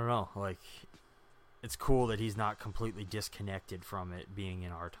I don't know, like, it's cool that he's not completely disconnected from it being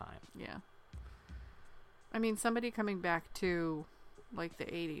in our time. Yeah. I mean, somebody coming back to, like, the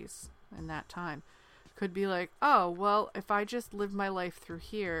 80s and that time could be like, oh, well, if I just live my life through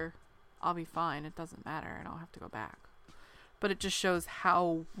here, I'll be fine. It doesn't matter. I don't have to go back. But it just shows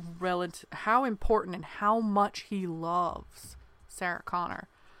how important and how much he loves Sarah Connor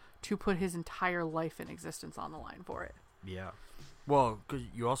to put his entire life in existence on the line for it. Yeah. Well, because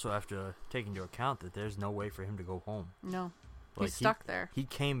you also have to take into account that there's no way for him to go home. No. He's stuck there. He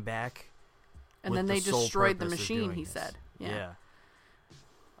came back. And then they destroyed the machine, he said. Yeah.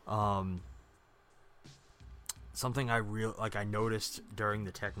 Something I noticed during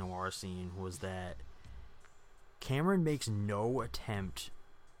the tech noir scene was that Cameron makes no attempt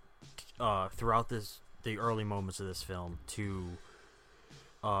throughout the early moments of this film to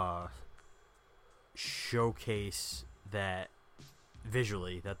showcase that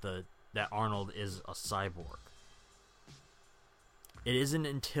visually that the that Arnold is a cyborg. It isn't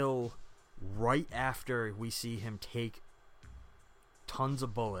until right after we see him take tons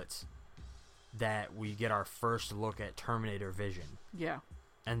of bullets that we get our first look at Terminator vision. Yeah.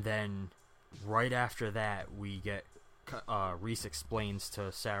 And then right after that, we get Reese explains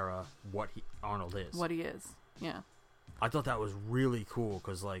to Sarah what Arnold is. What he is. Yeah. I thought that was really cool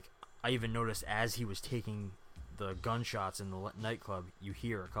because, like, I even noticed as he was taking the gunshots in the nightclub, you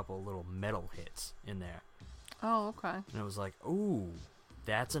hear a couple of little metal hits in there. Oh, okay. And it was like, ooh,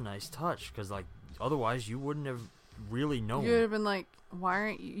 that's a nice touch because, like, otherwise you wouldn't have really known. You would have been like, why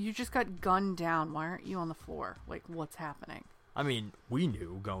aren't you? You just got gunned down. Why aren't you on the floor? Like, what's happening? I mean, we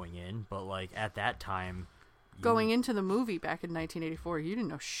knew going in, but, like, at that time... Going into the movie back in 1984, you didn't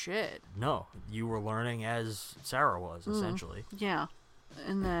know shit. No, you were learning as Sarah was, essentially. Yeah.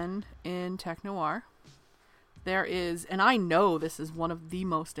 And then in Tech Noir, there is, and I know this is one of the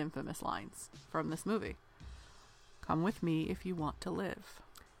most infamous lines from this movie. Come with me if you want to live.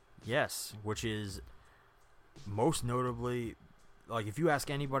 Yes, which is most notably, like, if you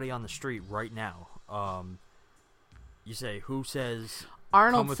ask anybody on the street right now, you say, who says...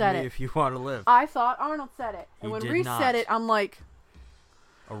 Arnold Come with said me it. If you want to live. I thought Arnold said it. And He when did Reese not. said it, I'm like...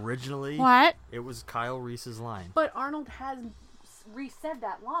 Originally, What? It was Kyle Reese's line. But Arnold has re-said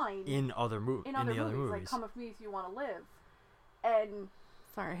that line In other movies. in other movies. Like, come with me if you want to live. And...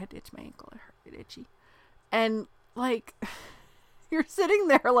 Sorry, I had to itch my ankle. It hurt. It itchy. And, like... You're sitting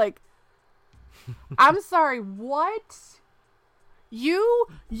there like... I'm sorry, what? You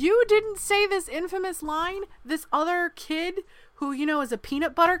didn't say this infamous line? This other kid who, you know, is a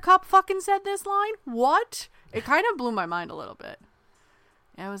peanut butter cup fucking said this line? What? It kind of blew my mind a little bit.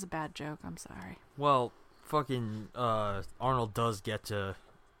 Yeah, it was a bad joke. I'm sorry. Well, fucking Arnold does get to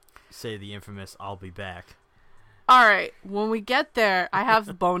say the infamous "I'll be back." All right, when we get there, I have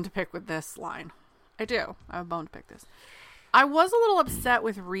a bone to pick with this line. I do. I have a bone to pick this. I was a little upset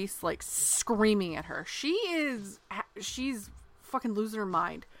with Reese, like, screaming at her. She's fucking losing her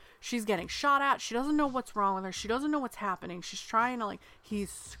mind. She's getting shot at. She doesn't know what's wrong with her. She doesn't know what's happening. She's trying to, like, he's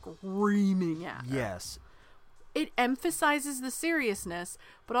screaming at her. Yes. It emphasizes the seriousness,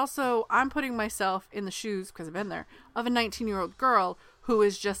 but also I'm putting myself in the shoes, because I've been there, of a 19-year-old girl who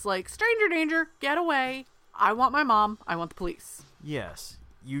is just like, stranger danger, get away. I want my mom. I want the police. Yes.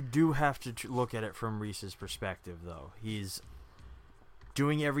 You do have to look at it from Reese's perspective, though. He's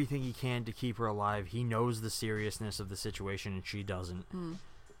doing everything he can to keep her alive. He knows the seriousness of the situation, and she doesn't.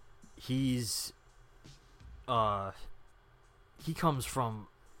 He's... he comes from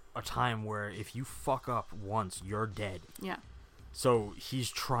a time where if you fuck up once, you're dead. Yeah. So he's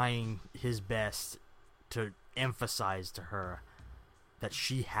trying his best to emphasize to her that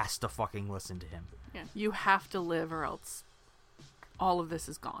she has to fucking listen to him. Yeah. You have to live or else all of this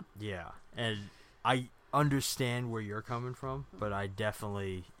is gone. Yeah. And I understand where you're coming from, but I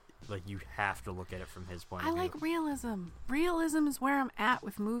definitely, like, you have to look at it from his point of view. I like realism. Realism is where I'm at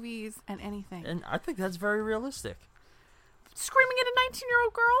with movies and anything. And I think that's very realistic. Screaming at a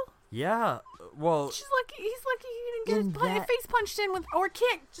 19-year-old girl? Yeah. Well, he's lucky he didn't get his face punched in with or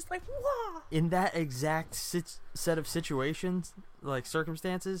kicked. Just like, wah. In that exact set of situations, like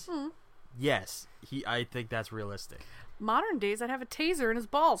circumstances, yes, I think that's realistic. Modern days, I'd have a taser in his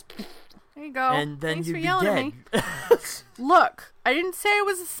balls. There you go. And then Thanks you'd for be yelling dead. at me. Look, I didn't say I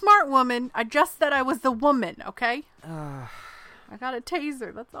was a smart woman. I just said I was the woman, okay? I got a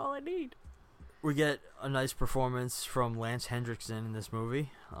taser. That's all I need. We get a nice performance from Lance Hendrickson in this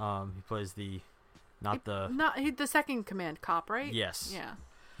movie. He plays the second command cop, right? Yes. Yeah.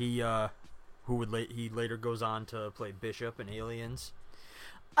 He he later goes on to play Bishop in Aliens.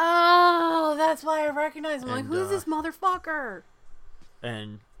 Oh, that's why I recognize him. I'm like, who's this motherfucker?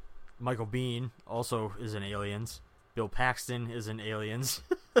 And Michael Biehn also is in Aliens. Bill Paxton is in Aliens.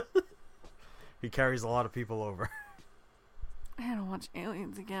 He carries a lot of people over. I gotta watch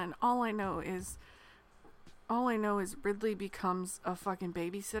Aliens again. All I know is Ridley becomes a fucking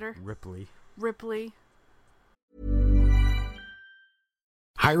babysitter. Ripley.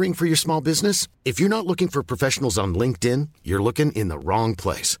 Hiring for your small business? If you're not looking for professionals on LinkedIn, you're looking in the wrong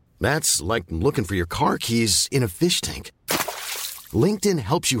place. That's like looking for your car keys in a fish tank. LinkedIn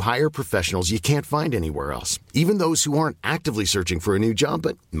helps you hire professionals you can't find anywhere else, even those who aren't actively searching for a new job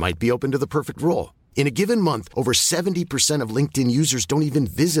but might be open to the perfect role. In a given month, over 70% of LinkedIn users don't even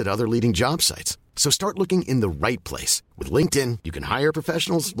visit other leading job sites. So start looking in the right place. With LinkedIn, you can hire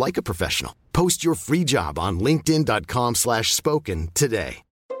professionals like a professional. Post your free job on linkedin.com/spoken today.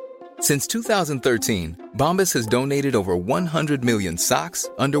 Since 2013, Bombas has donated over 100 million socks,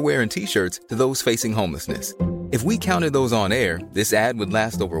 underwear, and T-shirts to those facing homelessness. If we counted those on air, this ad would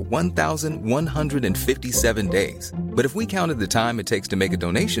last over 1,157 days. But if we counted the time it takes to make a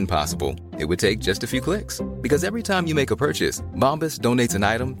donation possible, it would take just a few clicks. Because every time you make a purchase, Bombas donates an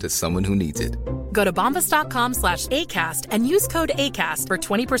item to someone who needs it. Go to bombas.com/ACAST and use code ACAST for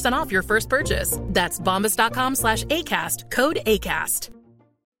 20% off your first purchase. That's bombas.com/ACAST, code ACAST.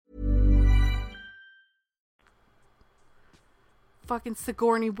 Fucking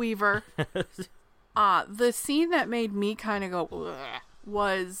Sigourney Weaver. The scene that made me kind of go ugh,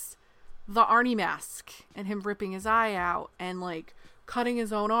 was the Arnie mask and him ripping his eye out and like cutting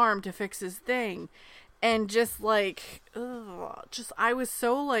his own arm to fix his thing, and just like I was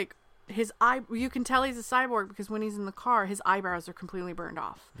so like his eye. You can tell he's a cyborg because when he's in the car, his eyebrows are completely burned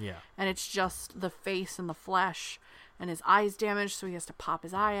off. Yeah, and it's just the face and the flesh, and his eye's damaged, so he has to pop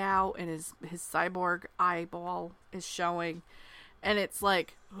his eye out, and his cyborg eyeball is showing, and it's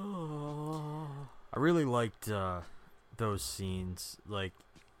like oh. I really liked those scenes. Like,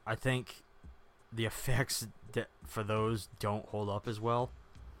 I think the effects for those don't hold up as well,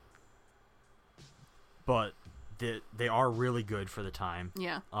 but they are really good for the time.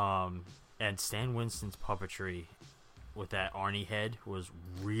 Yeah. And Stan Winston's puppetry with that Arnie head was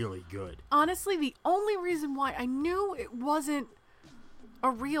really good. Honestly, the only reason why I knew it wasn't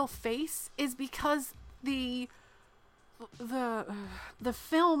a real face is because the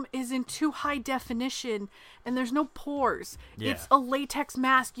film is in too high definition and there's no pores. Yeah. It's a latex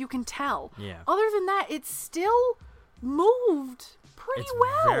mask, you can tell. Yeah. Other than that, it still moved pretty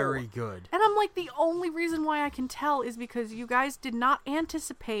well. Very good. And I'm like, the only reason why I can tell is because you guys did not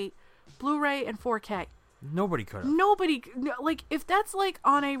anticipate Blu-ray and 4K. Nobody could have. Nobody, like, if that's like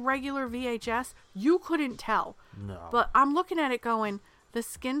on a regular VHS, you couldn't tell. No. But I'm looking at it going, the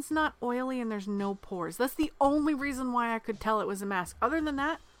skin's not oily and there's no pores. That's the only reason why I could tell it was a mask. Other than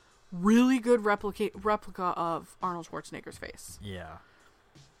that, really good replica of Arnold Schwarzenegger's face. Yeah.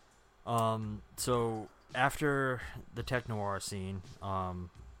 So after the tech noir scene,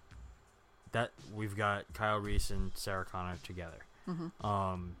 that we've got Kyle Reese and Sarah Connor together.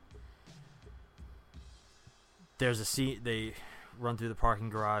 Mm-hmm. There's a scene. They run through the parking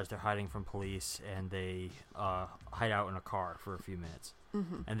garage. They're hiding from police, and they hide out in a car for a few minutes.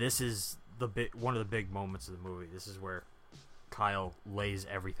 Mm-hmm. And this is one of the big moments of the movie. This is where Kyle lays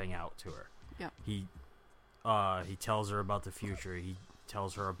everything out to her. Yeah. He tells her about the future. He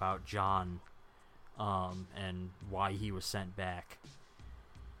tells her about John, and why he was sent back.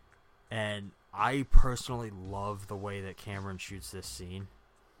 And I personally love the way that Cameron shoots this scene,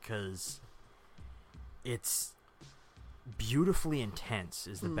 because it's beautifully intense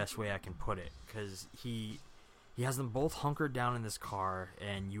is the best way I can put it, because he has them both hunkered down in this car,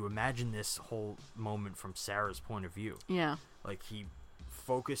 and you imagine this whole moment from Sarah's point of view. Yeah. Like, he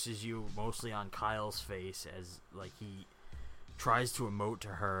focuses you mostly on Kyle's face as, like, he tries to emote to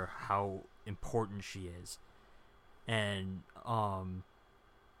her how important she is. And,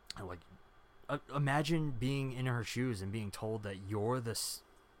 like, imagine being in her shoes and being told that you're the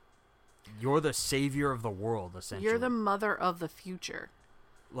savior of the world, essentially. You're the mother of the future.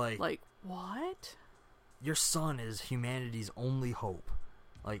 Like what? Your son is humanity's only hope.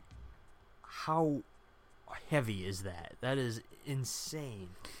 Like, how heavy is that? That is insane.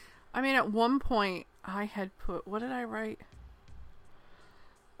 I mean, at one point, I had put... What did I write?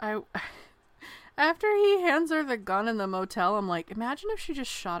 After he hands her the gun in the motel, I'm like, imagine if she just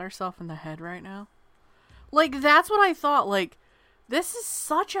shot herself in the head right now. Like, that's what I thought. Like, this is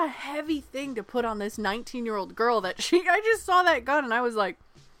such a heavy thing to put on this 19-year-old girl that I just saw that gun and I was like,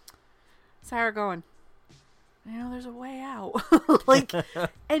 Sarah going, you know, there's a way out. Like,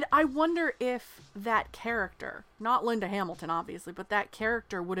 and I wonder if that character, not Linda Hamilton, obviously, but that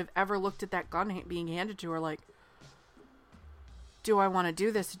character would have ever looked at that gun being handed to her like, do I want to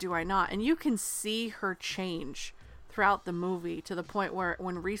do this? Do I not? And you can see her change throughout the movie to the point where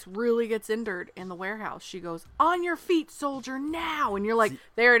when Reese really gets injured in the warehouse, she goes, on your feet, soldier, now. And you're like,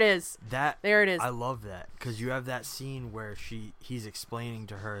 there it is. There it is. I love that, because you have that scene where he's explaining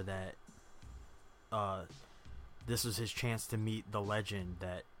to her that this was his chance to meet the legend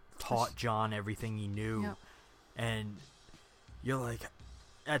that taught John everything he knew. Yep. And you're like,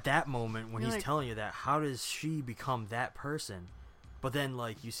 at that moment when he's telling you that, how does she become that person? But then,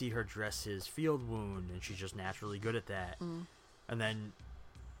 like, you see her dress his field wound, and she's just naturally good at that. Mm. And then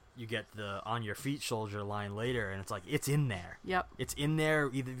you get the on your feet soldier line later, and it's like, it's in there. Yep. It's in there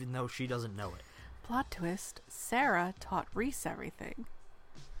even though she doesn't know it. Plot twist, Sarah taught Reese everything,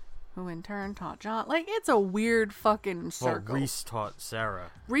 who in turn taught John. Like, it's a weird fucking circle. Well, Reese taught Sarah.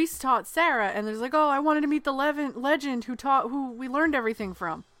 Reese taught Sarah, and there's like, oh, I wanted to meet the legend who we learned everything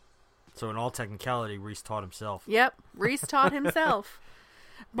from. So in all technicality, Reese taught himself. Yep, Reese taught himself.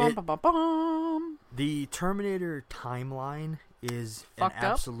 Bum, bum, bum, bum. The Terminator timeline is Fucked an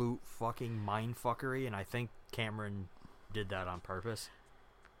up. absolute fucking mindfuckery, and I think Cameron did that on purpose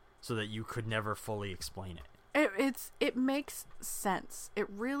so that you could never fully explain it. It makes sense. It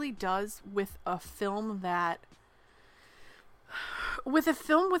really does with a film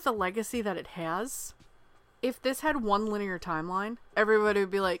with the legacy that it has. If this had one linear timeline, everybody would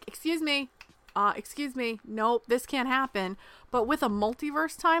be like, excuse me, nope, this can't happen. But with a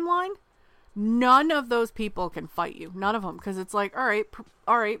multiverse timeline, none of those people can fight you. None of them. Because it's like, all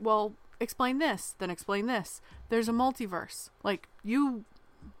right, well, explain this, then explain this. There's a multiverse. Like, you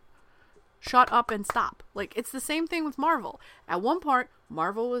shut up and stop. Like, it's the same thing with Marvel. At one part,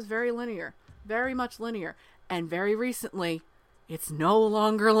 Marvel was very linear. Very much linear. And very recently, it's no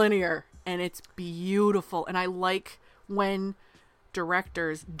longer linear. And it's beautiful. And I like when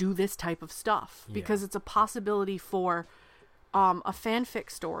directors do this type of stuff. Because it's a possibility for a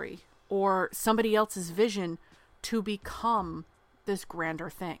fanfic story or somebody else's vision to become this grander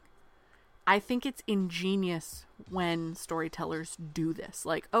thing. I think it's ingenious when storytellers do this.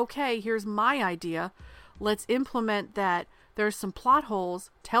 Like, okay, here's my idea. Let's implement that. There's some plot holes.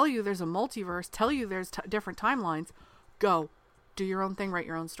 Tell you there's a multiverse. Tell you there's different timelines. Go. Do your own thing. Write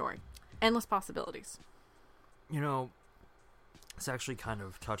your own story. Endless possibilities. You know, this actually kind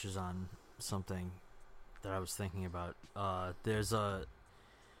of touches on something that I was thinking about. There's a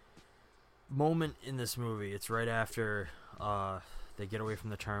moment in this movie. It's right after they get away from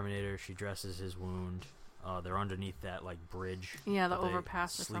the Terminator. She dresses his wound. They're underneath that like bridge. Yeah, the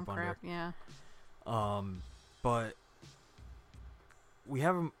overpass or some crap. Yeah. But we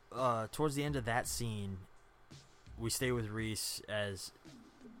have him towards the end of that scene. We stay with Reese as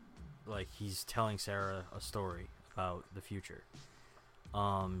like he's telling Sarah a story about the future.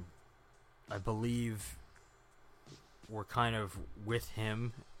 I believe we're kind of with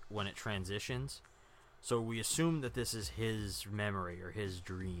him when it transitions. So we assume that this is his memory or his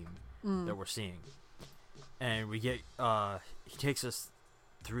dream that we're seeing. And we get, he takes us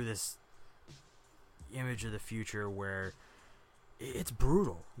through this image of the future where it's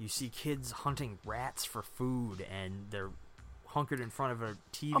brutal. You see kids hunting rats for food and they're hunkered in front of a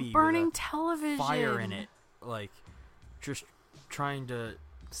TV a burning with a television, fire in it, like just trying to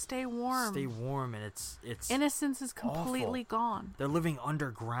stay warm, and it's innocence is completely awful. Gone. They're living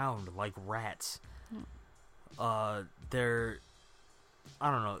underground like rats. They're,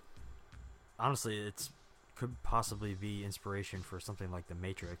 I don't know, honestly, it's could possibly be inspiration for something like The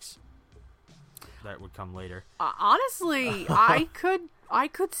Matrix that would come later. Honestly, I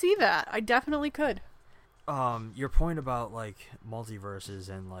could see that. I definitely could. Your point about like multiverses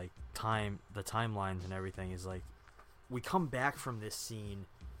and like the timelines and everything is like, we come back from this scene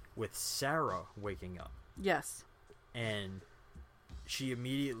with Sarah waking up. Yes. And she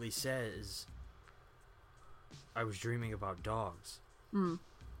immediately says, I was dreaming about dogs. And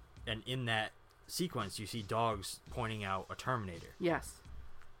in that sequence, you see dogs pointing out a Terminator. Yes.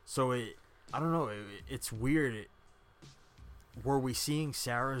 So I don't know, it's weird. Were we seeing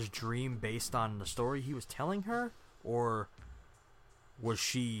Sarah's dream based on the story he was telling her? Or was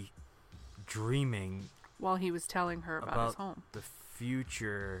she dreaming while he was telling her about his home? The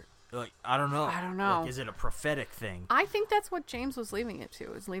future. Like, I don't know. Like, is it a prophetic thing? I think that's what James was leaving it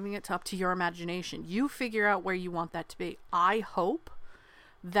to. Is leaving it up to your imagination. You figure out where you want that to be. I hope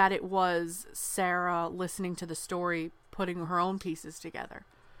that it was Sarah listening to the story, putting her own pieces together.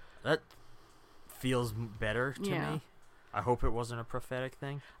 That feels better to me. I hope it wasn't a prophetic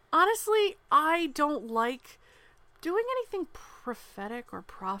thing. Honestly, I don't like doing anything prophetic or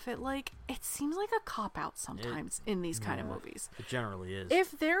prophet-like. It seems like a cop-out sometimes in these kind of movies. It generally is.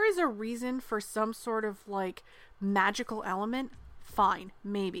 If there is a reason for some sort of like magical element, fine,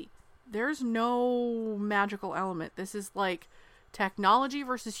 maybe. There's no magical element. This is like technology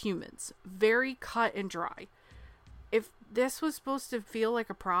versus humans. Very cut and dry. If this was supposed to feel like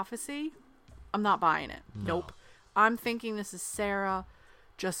a prophecy, I'm not buying it. No. Nope. I'm thinking this is Sarah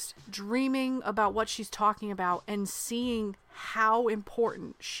just dreaming about what she's talking about and seeing how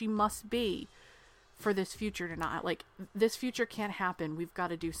important she must be for this future to not, like, this future can't happen. We've got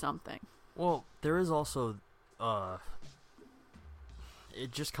to do something. Well, there is also,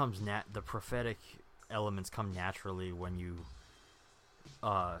 it just comes the prophetic elements come naturally when you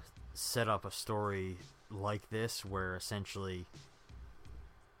set up a story like this, where essentially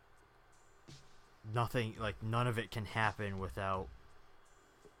none of it can happen without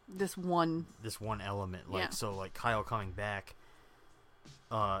this one element. So like Kyle coming back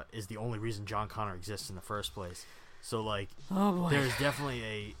is the only reason John Connor exists in the first place. So like, oh boy, there's definitely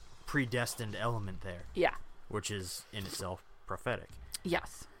a predestined element there. Yeah. Which is in itself prophetic.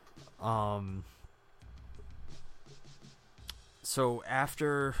 Yes. So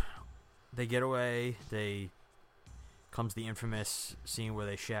after they get away, comes the infamous scene where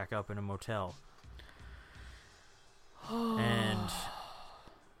they shack up in a motel. And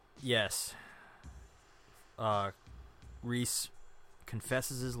yes, Reese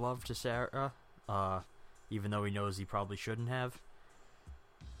confesses his love to Sarah, even though he knows he probably shouldn't have.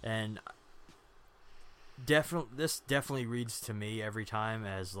 And this definitely reads to me every time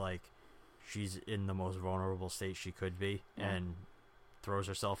as like she's in the most vulnerable state she could be, and throws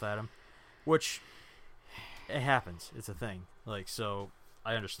herself at him, which it happens. It's a thing. Like, so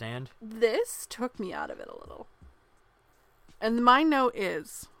I understand. This took me out of it a little. And my note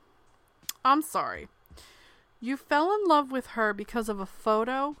is, I'm sorry. You fell in love with her because of a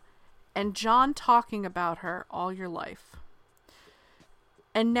photo and John talking about her all your life.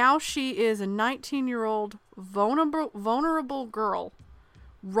 And now she is a 19-year-old vulnerable girl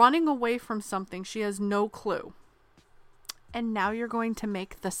running away from something she has no clue. And now you're going to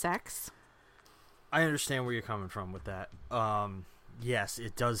make the sex? I understand where you're coming from with that. Yes,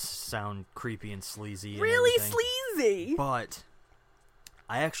 it does sound creepy and sleazy. And really everything, sleazy. But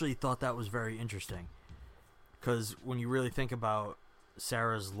I actually thought that was very interesting. Because when you really think about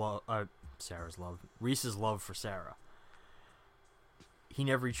Reese's love for Sarah, he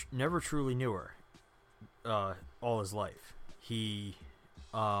never truly knew her all his life. He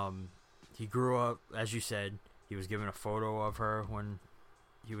grew up, as you said, he was given a photo of her when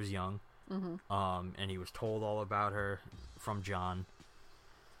he was young. Mm-hmm. And he was told all about her from John.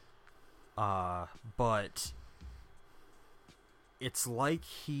 But it's like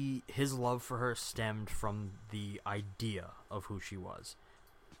his love for her stemmed from the idea of who she was.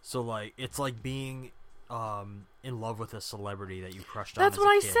 So like it's like being in love with a celebrity that you crushed on. That's what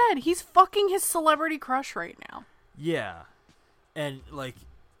I said. He's fucking his celebrity crush right now. Yeah. And like,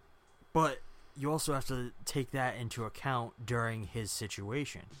 but you also have to take that into account during his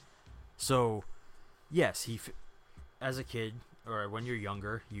situation. So, yes, as a kid, or when you're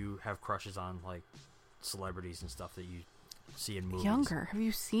younger, you have crushes on, like, celebrities and stuff that you see in movies. Younger? Have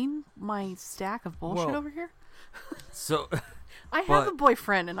you seen my stack of bullshit over here? So, I have a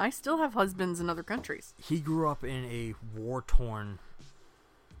boyfriend, and I still have husbands in other countries. He grew up in a war-torn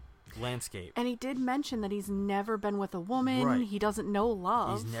landscape. And he did mention that he's never been with a woman. Right. He doesn't know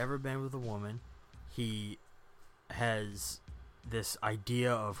love. He's never been with a woman. He has this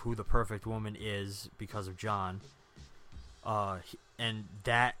idea of who the perfect woman is because of John, and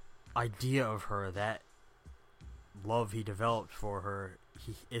that idea of her, that love he developed for her,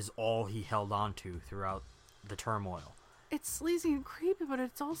 is all he held on to throughout the turmoil. It's sleazy and creepy, but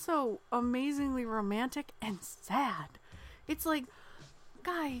it's also amazingly romantic and sad. It's like,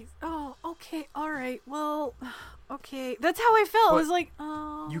 guys, oh, okay, all right, well, okay. That's how I felt. It was like,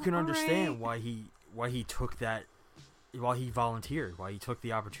 oh, you can understand right. why he took that. While he volunteered, why he took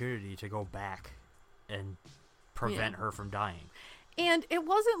the opportunity to go back and prevent her from dying. And it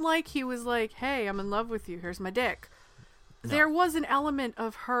wasn't like he was like, hey, I'm in love with you, here's my dick. No. There was an element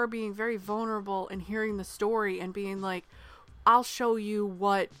of her being very vulnerable and hearing the story and being like, I'll show you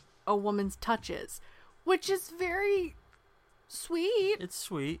what a woman's touch is. Which is very sweet. It's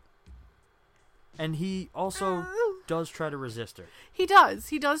sweet. And he also does try to resist her. He does.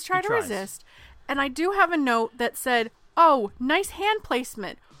 He does try to resist. And I do have a note that said, oh, nice hand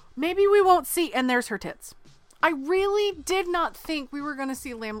placement. Maybe we won't see. And there's her tits. I really did not think we were going to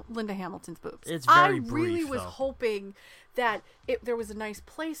see Linda Hamilton's boobs. It's very brief, I really was hoping that there was a nice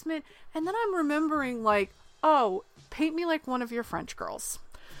placement. And then I'm remembering like, oh, paint me like one of your French girls.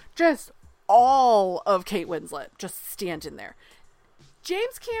 Just all of Kate Winslet just standing there.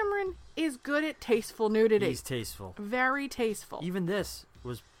 James Cameron is good at tasteful nudity. He's tasteful. Very tasteful. Even this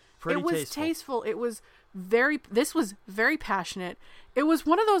was pretty tasteful. It was tasteful. This was very passionate. It was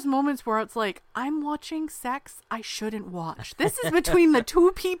one of those moments where it's like, I'm watching sex I shouldn't watch. This is between the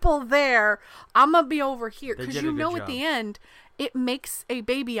two people there. I'm going to be over here. Because you know at the end, it makes a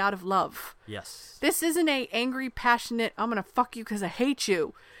baby out of love. Yes. This isn't a angry, passionate, I'm going to fuck you because I hate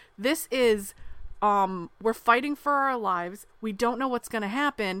you. This is, we're fighting for our lives. We don't know what's going to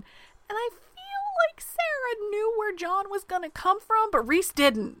happen. And I feel like Sarah knew where John was going to come from, but Reese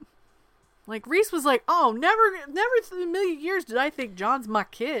didn't. Like, Reese was like, oh, never in a million years did I think John's my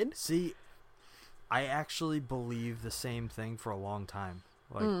kid. See, I actually believed the same thing for a long time.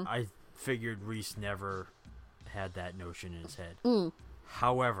 Like, I figured Reese never had that notion in his head.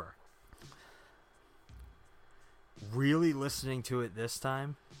 However, really listening to it this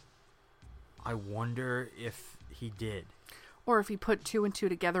time, I wonder if he did. Or if he put 2 and 2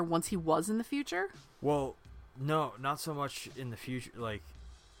 together once he was in the future? Well, no, not so much in the future. Like,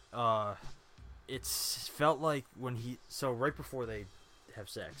 it's felt like when so right before they have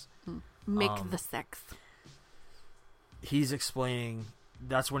sex. Make the sex. He's explaining,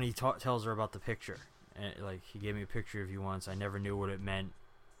 that's when he tells her about the picture. And, like, he gave me a picture of you once. I never knew what it meant.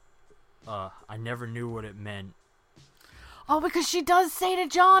 Oh, because she does say to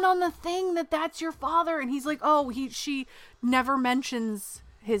John on the thing that's your father. And he's like, oh, she never mentions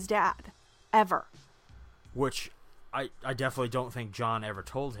his dad. Ever. Which I definitely don't think John ever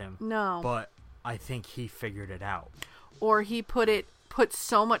told him. No. But I think he figured it out. Or he put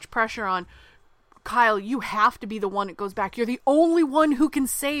so much pressure on, Kyle, you have to be the one that goes back. You're the only one who can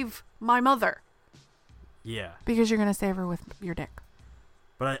save my mother. Yeah. Because you're going to save her with your dick.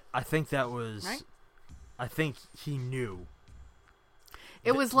 But I think that was... Right? I think he knew.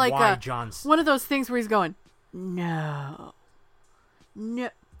 It was like why one of those things where he's going, no. Do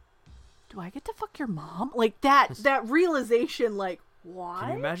I get to fuck your mom? Like that realization, like, why? Can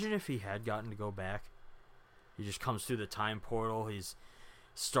you imagine if he had gotten to go back? He just comes through the time portal. He's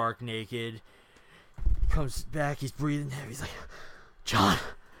stark naked. He comes back. He's breathing heavy. He's like, John,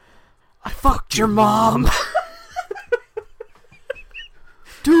 I fucked your mom.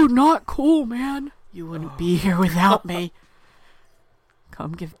 Dude, not cool, man. You wouldn't be here without me.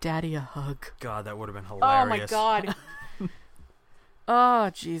 Come give Daddy a hug. God, that would have been hilarious. Oh, my God. Oh,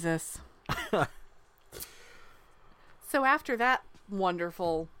 Jesus. So after that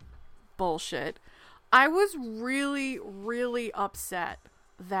wonderful bullshit, I was really, really upset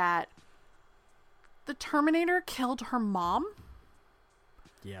that the Terminator killed her mom.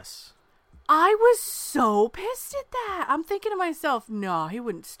 Yes. I was so pissed at that. I'm thinking to myself, no, he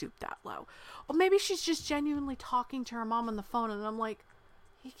wouldn't stoop that low. Or maybe she's just genuinely talking to her mom on the phone, and I'm like,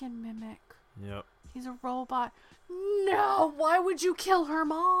 he can mimic. Yep. He's a robot. No, why would you kill her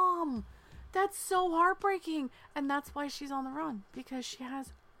mom? That's so heartbreaking. And that's why she's on the run. Because she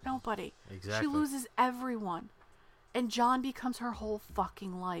has nobody. Exactly. She loses everyone. And John becomes her whole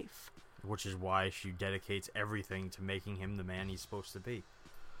fucking life. Which is why she dedicates everything to making him the man he's supposed to be.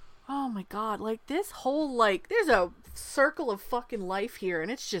 Oh my God, like this whole, like, there's a circle of fucking life here,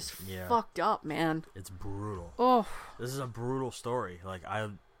 and it's just fucked up, man. It's brutal. Oh. This is a brutal story. Like,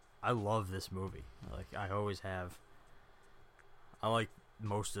 I love this movie. Like, I always have. I like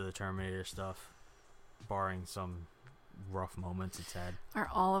most of the Terminator stuff, barring some rough moments it's had. Are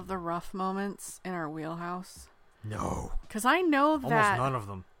all of the rough moments in our wheelhouse? No. Because I know that... Almost none of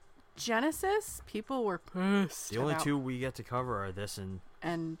them. Genesis, people were pissed. The only two we get to cover are this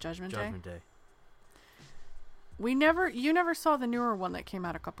and Judgment Day. You never saw the newer one that came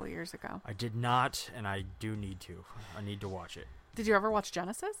out a couple of years ago. I did not, and I do need to. I need to watch it. Did you ever watch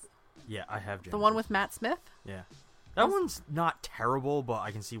Genesis? Yeah, I have Genesis. The one with Matt Smith? Yeah. That one's not terrible, but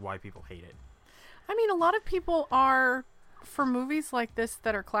I can see why people hate it. I mean, a lot of people are, for movies like this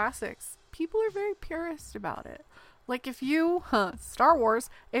that are classics, people are very purist about it. Like, if you, Star Wars,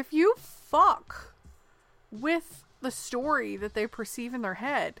 if you fuck with the story that they perceive in their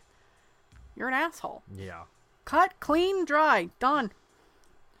head, you're an asshole. Yeah. Cut, clean, dry, done.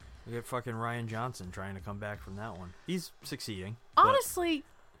 We get fucking Rian Johnson trying to come back from that one. He's succeeding. Honestly,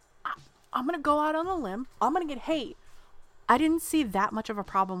 I'm going to go out on a limb. I'm going to get hate. I didn't see that much of a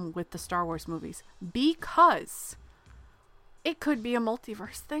problem with the Star Wars movies because it could be a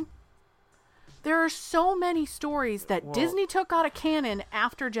multiverse thing. There are so many stories that Disney took out of canon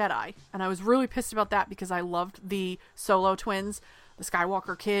after Jedi, and I was really pissed about that because I loved the Solo twins, the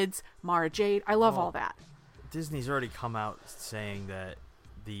Skywalker kids, Mara Jade. I love all that. Disney's already come out saying that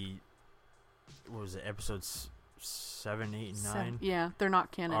episodes 7, 8, and 9? Yeah, they're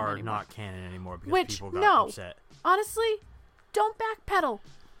not canon anymore. Are not canon anymore because people got upset. Honestly, don't backpedal.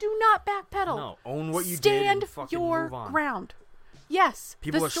 Do not backpedal. No, own what you Stand did and fucking your move on. ground. Yes.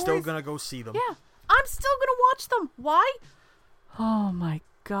 People are still going to go see them. Yeah. I'm still going to watch them. Why? Oh my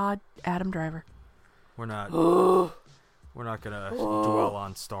God, Adam Driver. We're not going to dwell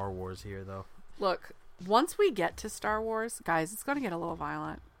on Star Wars here, though. Look, once we get to Star Wars, guys, it's going to get a little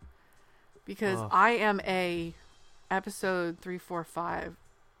violent. Because I am a episode 3, 4, 5.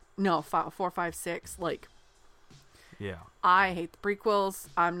 No, 4, 5, 6. Like, yeah. I hate the prequels.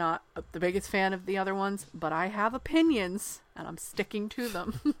 I'm not the biggest fan of the other ones, but I have opinions, and I'm sticking to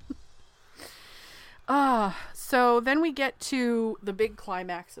them. So then we get to the big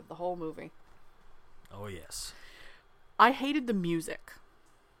climax of the whole movie. Oh, yes. I hated the music.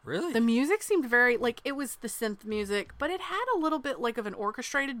 Really? The music seemed very, like, it was the synth music, but it had a little bit, like, of an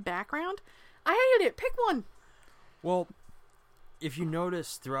orchestrated background. I hated it. Pick one. Well, if you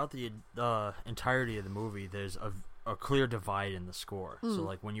notice throughout the entirety of the movie, there's a a clear divide in the score. So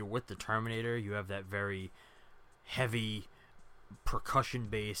like when you're with the Terminator, you have that very heavy percussion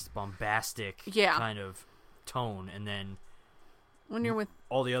based bombastic kind of tone, and then when you're with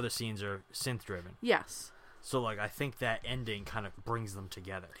all the other scenes are synth driven. Yes. So like I think that ending kind of brings them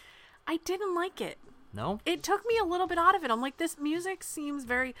together. I didn't like it. No? It took me a little bit out of it. I'm like, this music seems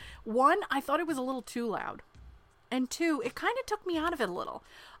very... One, I thought it was a little too loud. And two, it kind of took me out of it a little.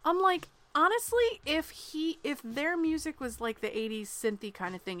 I'm like, honestly, if their music was like the 80s synthy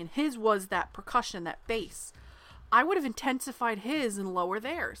kind of thing, and his was that percussion, that bass, I would have intensified his and lower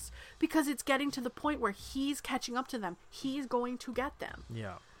theirs. Because it's getting to the point where he's catching up to them. He's going to get them.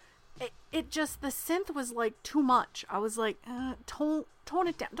 Yeah. It just, the synth was like too much. I was like, tone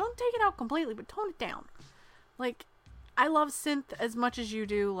it down. Don't take it out completely, but tone it down. Like, I love synth as much as you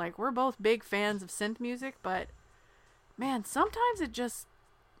do. Like, we're both big fans of synth music, but man, sometimes it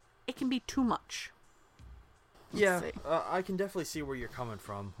can be too much. Yeah, I can definitely see where you're coming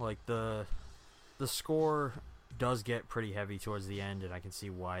from. Like, the score does get pretty heavy towards the end, and I can see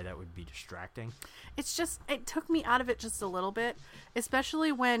why that would be distracting. It's just, it took me out of it just a little bit,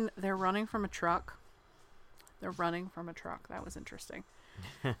 especially when they're running from a truck. They're running from a truck. That was interesting.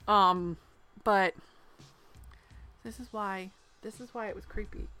 But this is why it was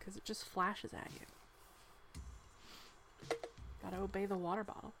creepy, because it just flashes at you. Gotta obey the water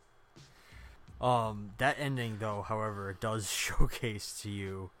bottle. That ending, though, however, does showcase to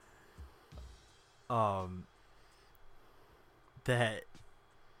you that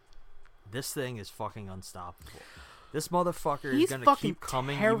this thing is fucking unstoppable. This motherfucker is gonna keep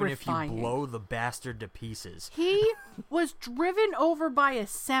coming even if you blow the bastard to pieces. He was driven over by a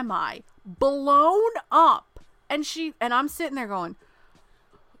semi, blown up, and I'm sitting there going,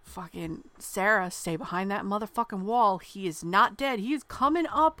 fucking Sarah, stay behind that motherfucking wall. He is not dead. He is coming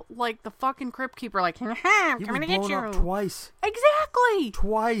up like the fucking Crypt Keeper, like, I'm coming to get you. He was blown up twice. Exactly.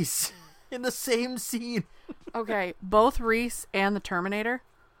 Twice. In the same scene. Okay, both Reese and the Terminator,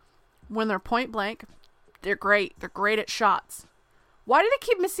 when they're point blank, they're great. They're great at shots. Why do they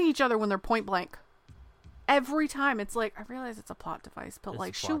keep missing each other when they're point blank? Every time. It's like, I realize it's a plot device, but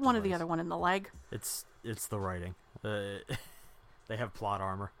like, shoot one of the other one in the leg. It's the writing. They have plot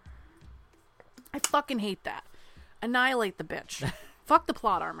armor. I fucking hate that. Annihilate the bitch. Fuck the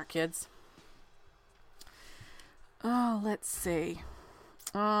plot armor, kids. Oh, let's see.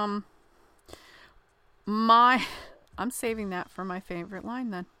 I'm saving that for my favorite line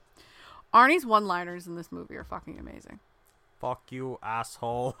then. Arnie's one-liners in this movie are fucking amazing. Fuck you,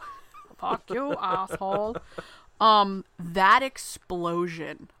 asshole. Fuck you, asshole. That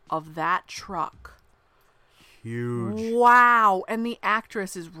explosion of that truck. Huge. Wow. And the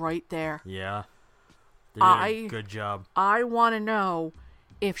actress is right there. Yeah. They did a good job. I want to know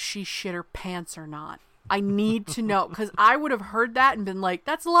if she shit her pants or not. I need to know, because I would have heard that and been like,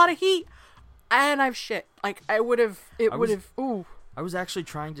 that's a lot of heat. And I've shit. Like, ooh. I was actually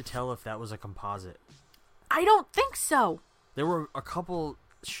trying to tell if that was a composite. I don't think so. There were a couple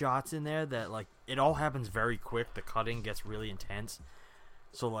shots in there that, like, it all happens very quick. The cutting gets really intense.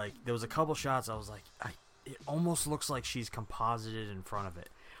 So, like, there was a couple shots I was like, it almost looks like she's composited in front of it.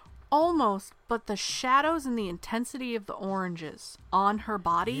 Almost, but the shadows and the intensity of the oranges on her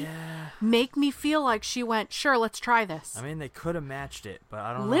body make me feel like she went, sure, let's try this. I mean, they could have matched it, but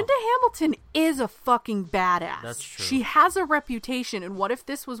I don't know. Linda Hamilton is a fucking badass. That's true. She has a reputation, and what if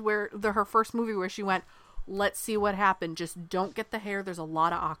this was her first movie where she went, let's see what happened, just don't get the hair, there's a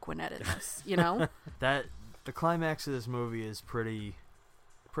lot of Aquanet in this, you know? The climax of this movie is pretty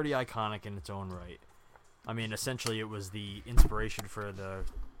iconic in its own right. I mean, essentially it was the inspiration for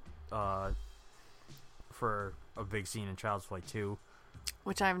for a big scene in Child's Play 2.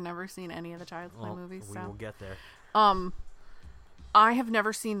 Which I've never seen any of the Child's Play movies. We will get there. I have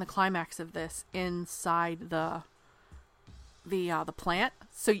never seen the climax of this inside the plant.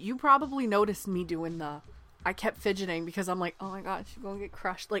 So you probably noticed me doing I kept fidgeting because I'm like, oh my god, she's gonna get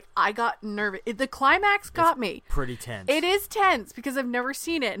crushed. Like, I got nervous. The climax got me. Pretty tense. It is tense because I've never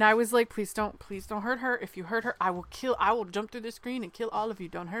seen it, and I was like, please don't hurt her. If you hurt her, I will jump through the screen and kill all of you.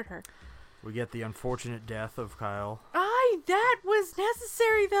 Don't hurt her. We get the unfortunate death of Kyle. That was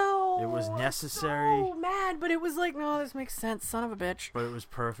necessary though. It was necessary. So mad, but it was like, no, this makes sense, son of a bitch. But it was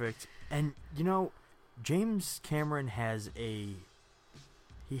perfect. And you know, James Cameron has an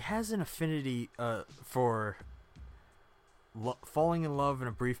affinity for falling in love in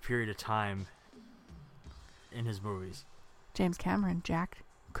a brief period of time in his movies. James Cameron, Jack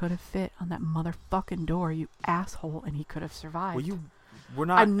could have fit on that motherfucking door, you asshole, and he could have survived. Will you We're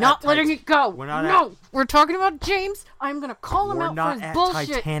not. I'm not letting it go. We're not. No, we're talking about James. I'm gonna call him out not for his at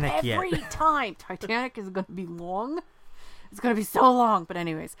bullshit Titanic every yet. time. Titanic is gonna be long. It's gonna be so long. But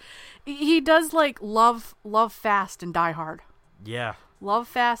anyways, he does like love fast and Die Hard. Yeah. Love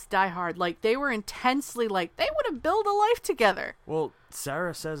fast, Die Hard. Like they were intensely like they would have built a life together. Well,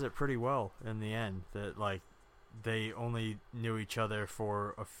 Sarah says it pretty well in the end that like they only knew each other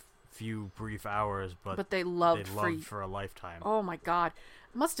for a few brief hours, but they loved for a lifetime. Oh my god,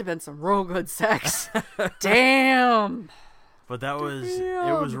 it must have been some real good sex. Damn. But it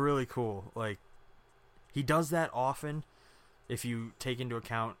was really cool. Like he does that often. If you take into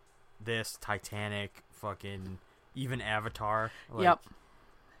account this, Titanic, fucking even Avatar. Like, yep.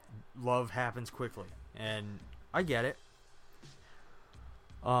 Love happens quickly, and I get it.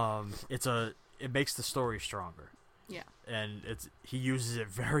 It makes the story stronger. Yeah. And he uses it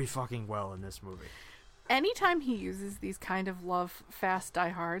very fucking well in this movie. Anytime he uses these kind of love fast Die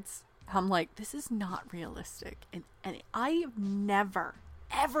Hards, I'm like, this is not realistic. And I have never,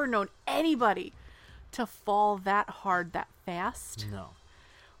 ever known anybody to fall that hard that fast. No.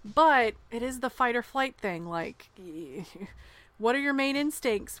 But it is the fight or flight thing. Like, what are your main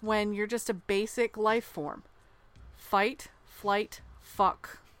instincts when you're just a basic life form? Fight, flight,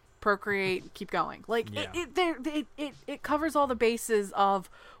 fuck, procreate, keep going. Like, yeah. it covers all the bases of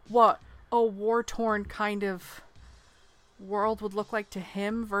what a war-torn kind of world would look like to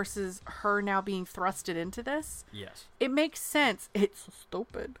him versus her now being thrusted into this. Yes. It makes sense. It's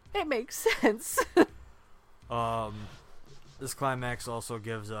stupid. It makes sense. This climax also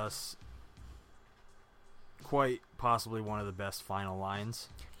gives us quite possibly one of the best final lines.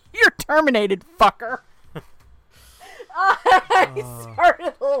 You're terminated, fucker. I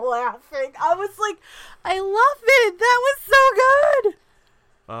started laughing. I was like, I love it. That was so good.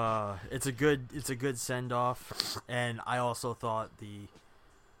 It's a good send off, and I also thought the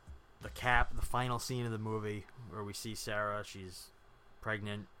final scene of the movie where we see Sarah, she's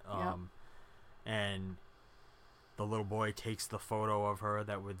pregnant, and the little boy takes the photo of her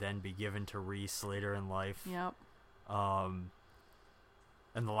that would then be given to Reese later in life. Yep. And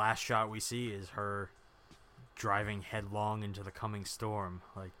the last shot we see is her driving headlong into the coming storm.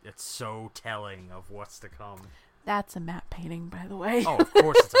 Like, it's so telling of what's to come. That's a matte painting, by the way. Oh, of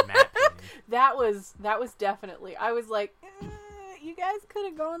course it's a matte painting. That was definitely. I was like, you guys could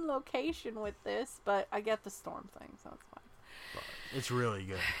have gone location with this, but I get the storm thing, so it's fine. But it's really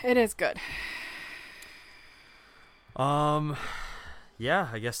good. It is good. Yeah,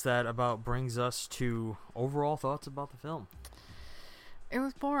 I guess that about brings us to overall thoughts about the film. It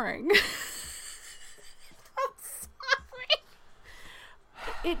was boring. I'm sorry.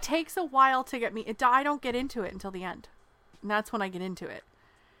 It takes a while to get me. I don't get into it until the end. And that's when I get into it.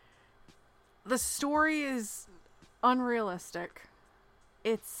 The story is unrealistic.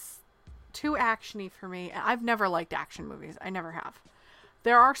 It's too actiony for me. I've never liked action movies. I never have.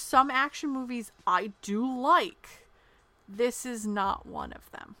 There are some action movies I do like. This is not one of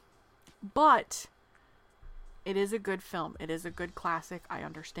them. But it is a good film. It is a good classic. I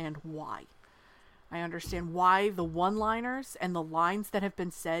understand why. I understand why the one-liners and the lines that have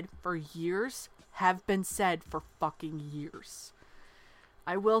been said for years have been said for fucking years.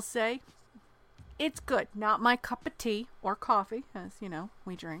 I will say, it's good. Not my cup of tea or coffee, as, you know,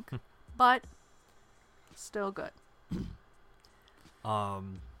 we drink. But still good.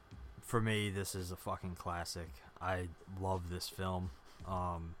 For me, this is a fucking classic. I love this film.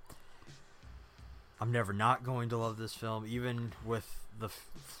 I'm never not going to love this film, even with the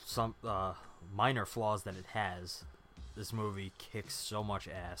some minor flaws that it has. This movie kicks so much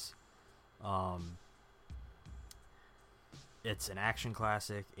ass. It's an action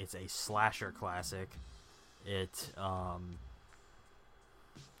classic. It's a slasher classic. It's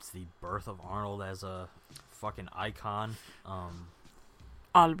the birth of Arnold as a fucking icon.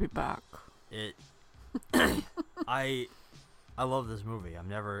 I'll be back. I love this movie. I'm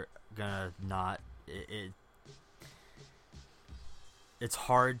never gonna not. It's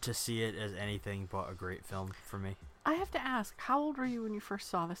hard to see it as anything but a great film for me. I have to ask, how old were you when you first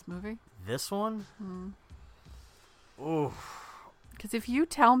saw this movie? This one? Ooh. Because if you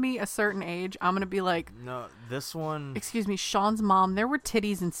tell me a certain age, I'm going to be like... No, this one... Excuse me, Sean's mom, there were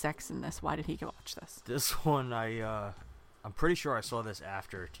titties and sex in this. Why did he go watch this? This one, I'm pretty sure I saw this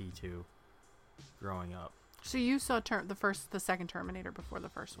after T2 growing up. So you saw the second Terminator before the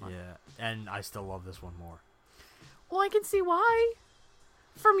first one? Yeah, and I still love this one more. Well, I can see why.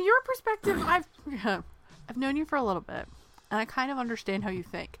 From your perspective, I've known you for a little bit, and I kind of understand how you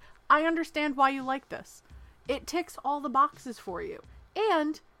think. I understand why you like this. It ticks all the boxes for you.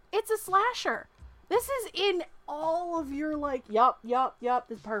 And it's a slasher. This is in all of your, like, yup,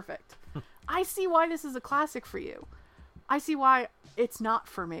 this is perfect. I see why this is a classic for you. I see why it's not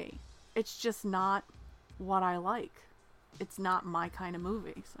for me. It's just not what I like. It's not my kind of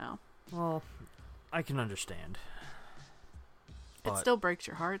movie, so. Well, I can understand. It still breaks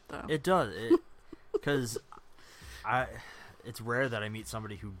your heart, though. It does. Because it's rare that I meet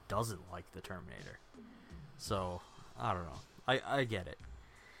somebody who doesn't like the Terminator. So, I don't know. I get it.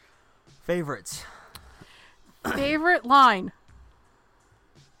 Favorites. Favorite line.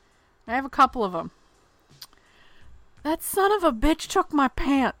 I have a couple of them. That son of a bitch took my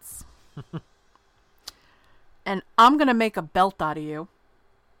pants. And I'm going to make a belt out of you.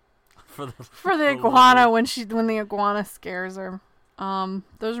 For the iguana when the iguana scares her.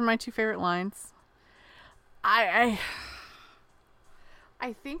 Those are my two favorite lines. I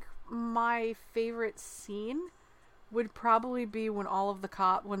think my favorite scene would probably be when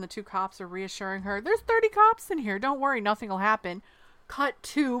when the two cops are reassuring her, there's 30 cops in here, don't worry, nothing will happen. Cut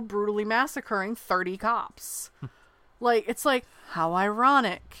to brutally massacring 30 cops. It's like, how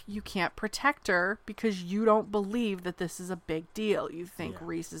ironic. You can't protect her because you don't believe that this is a big deal. You think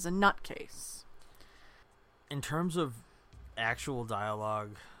Reese is a nutcase. In terms of actual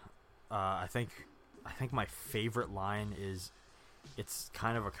dialogue, I think my favorite line is, it's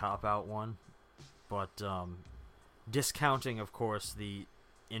kind of a cop-out one, but discounting, of course, the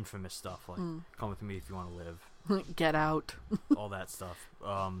infamous stuff, like come with me if you want to live. Get out. All that stuff.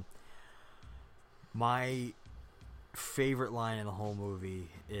 My favorite line in the whole movie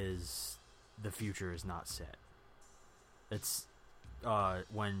is, the future is not set. It's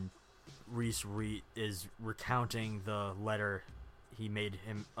when Reese is recounting the letter he made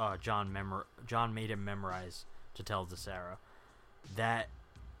him John made him memorize to tell to Sarah. That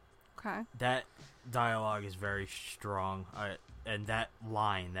dialogue is very strong, and that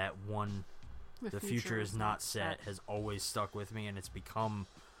line, that one, the future is not set, has always stuck with me, and it's become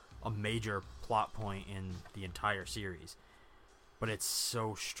a major plot point in the entire series. But it's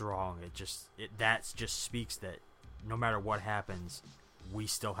so strong. That just speaks that no matter what happens, we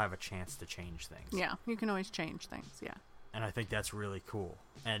still have a chance to change things. Yeah, you can always change things, yeah. And I think that's really cool.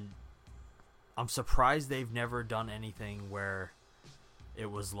 And I'm surprised they've never done anything where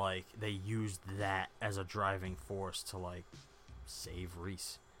it was like they used that as a driving force to, like, save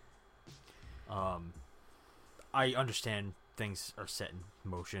Reese. I understand things are set in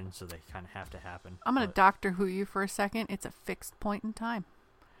motion, so they kind of have to happen. I'm going to Doctor Who you for a second. It's a fixed point in time.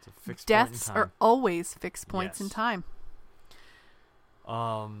 It's a fixed Deaths point in time. are always fixed points in time.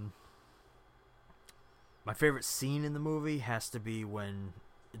 My favorite scene in the movie has to be when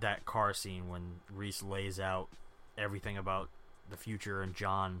that car scene, when Reese lays out everything about the future and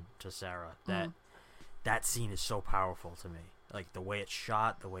John to Sarah. That scene is so powerful to me. Like, the way it's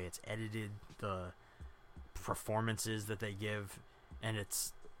shot, the way it's edited, the performances that they give, and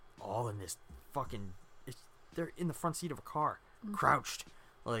it's all in this fucking... they're in the front seat of a car, crouched.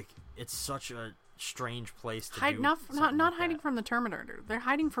 Like, it's such a strange place to do not hiding from the Terminator. They're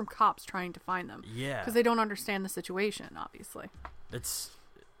hiding from cops trying to find them. Yeah. Because they don't understand the situation, obviously. That's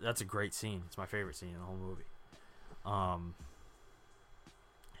a great scene. It's my favorite scene in the whole movie.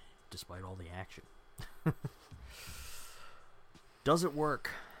 Despite all the action. Does it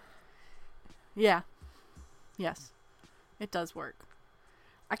work? Yeah. Yes. It does work.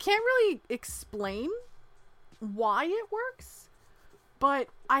 I can't really explain why it works, but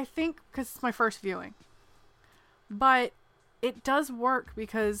I think because it's my first viewing. But it does work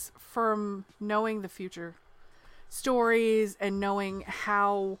because from knowing the future stories and knowing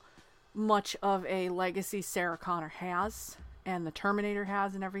how much of a legacy Sarah Connor has and the Terminator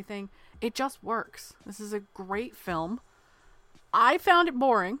has and everything, it just works. This is a great film. I found it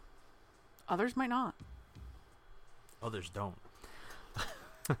boring. Others might not. Others don't.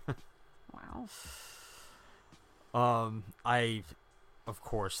 Wow. I, of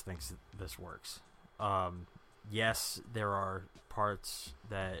course, think this works. Yes, there are parts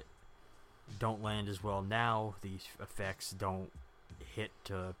that don't land as well now. These effects don't hit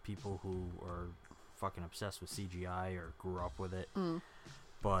to people who are fucking obsessed with CGI or grew up with it.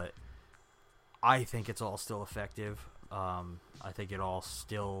 But I think it's all still effective. I think it all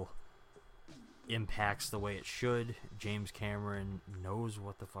still impacts the way it should. James Cameron knows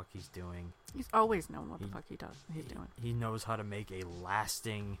what the fuck he's doing. He's always known what the fuck he's doing. He knows how to make a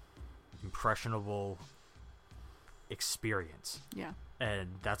lasting, impressionable experience. Yeah.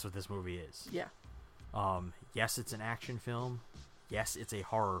 And that's what this movie is. Yeah. Yes, it's an action film. Yes, it's a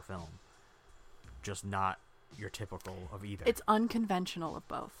horror film. Just not your typical of either. It's unconventional of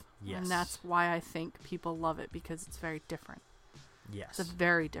both. Yes. And that's why I think people love it, because it's very different. Yes. It's a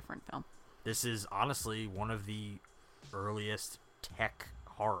very different film. This is honestly one of the earliest tech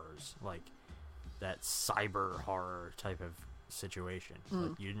horrors, like that cyber horror type of situation.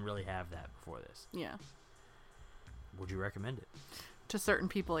 Like, you didn't really have that before this. Yeah. Would you recommend it? To certain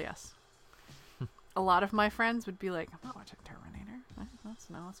people, yes. A lot of my friends would be like, I'm not watching Terminator.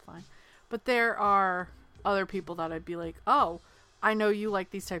 That's fine. But there are other people that I'd be like, oh, I know you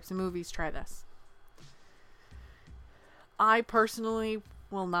like these types of movies. Try this. I personally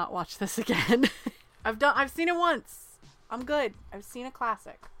will not watch this again. I've seen it once. I'm good. I've seen a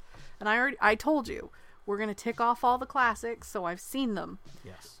classic. And I told you, we're going to tick off all the classics, so I've seen them.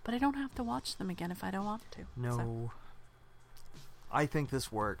 Yes. But I don't have to watch them again if I don't want to. No. So. I think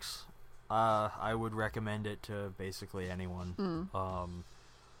this works. I would recommend it to basically anyone.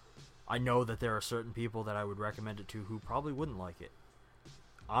 I know that there are certain people that I would recommend it to who probably wouldn't like it.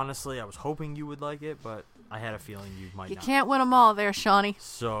 Honestly, I was hoping you would like it, but I had a feeling you might not. You can't win them all there, Shawnee.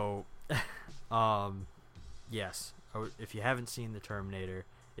 So, yes. If you haven't seen The Terminator,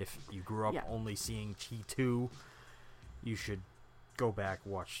 if you grew up only seeing T2, you should go back,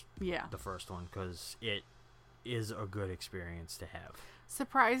 watch the first one, because it is a good experience to have.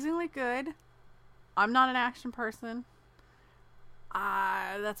 Surprisingly good. I'm not an action person.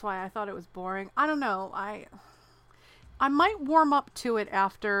 That's why I thought it was boring. I don't know. I might warm up to it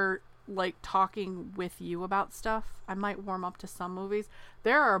after, like, talking with you about stuff. I might warm up to some movies.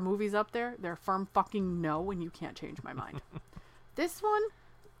 There are movies up there. They're firm fucking no, and you can't change my mind. This one,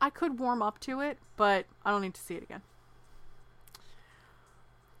 I could warm up to it, but I don't need to see it again.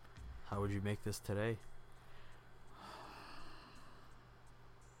 How would you make this today?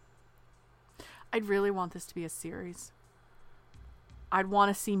 I'd really want this to be a series. I'd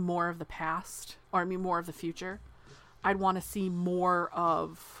want to see more of the past, or I mean more of the future. I'd want to see more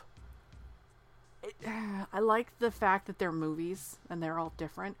of... I like the fact that they're movies and they're all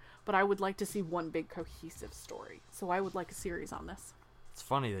different, but I would like to see one big cohesive story. So I would like a series on this. It's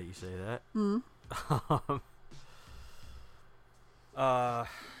funny that you say that.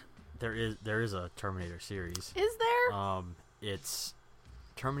 There is a Terminator series. Is there? It's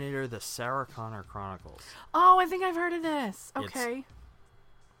Terminator: The Sarah Connor Chronicles. Oh, I think I've heard of this. Okay.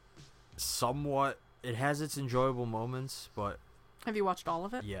 It's somewhat. It has its enjoyable moments, but have you watched all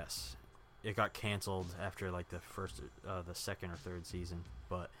of it? Yes. It got canceled after like the second or third season,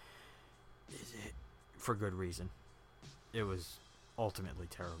 but for good reason. It was ultimately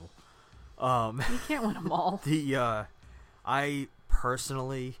terrible. You can't win them all. I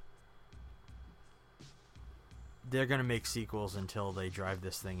personally, they're gonna make sequels until they drive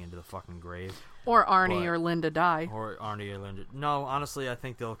this thing into the fucking grave. Or Arnie or Linda die. Or Arnie or Linda. No, honestly, I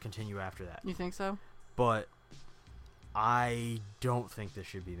think they'll continue after that. You think so? But I don't think this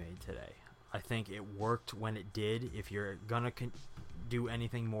should be made today. I think it worked when it did. If you're gonna do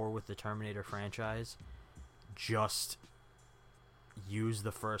anything more with the Terminator franchise, just use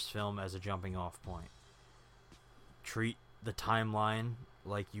the first film as a jumping off point. Treat the timeline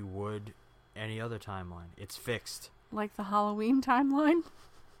like you would any other timeline. It's fixed. Like the Halloween timeline?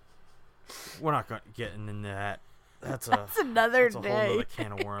 We're not getting into that. That's another day. That's a whole other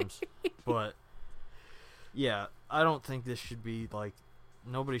can of worms. But yeah, I don't think this should be like,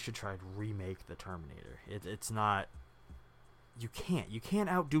 nobody should try to remake the Terminator. It's not. You can't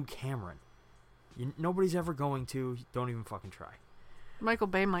outdo Cameron. Nobody's ever going to. Don't even fucking try. Michael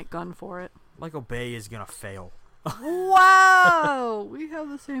Bay might gun for it. Michael Bay is gonna fail. Wow, we have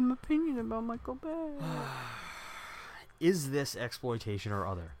the same opinion about Michael Bay. Is this exploitation or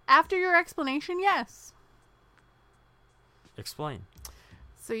other? After your explanation, yes. Explain.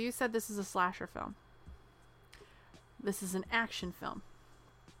 So you said this is a slasher film. This is an action film.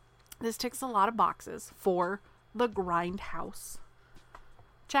 This ticks a lot of boxes for the Grindhouse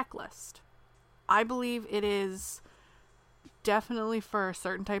checklist. I believe it is definitely for a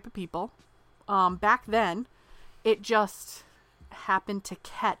certain type of people. Back then, it just happened to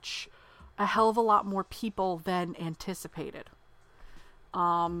catch a hell of a lot more people than anticipated.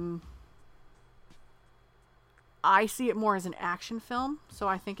 I see it more as an action film, so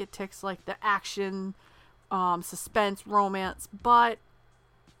I think it ticks like the action, suspense, romance, but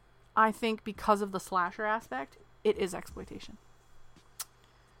I think because of the slasher aspect, it is exploitation.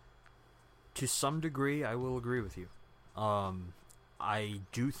 To some degree, I will agree with you. I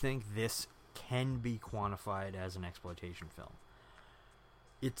do think this can be quantified as an exploitation film.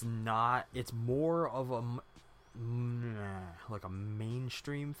 It's not. It's more of a like a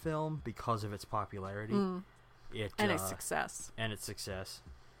mainstream film because of its popularity. And its success. And its success.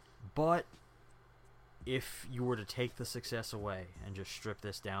 But if you were to take the success away and just strip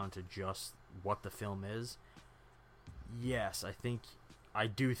this down to just what the film is, yes, I think I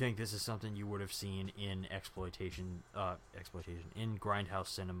do think this is something you would have seen in exploitation in grindhouse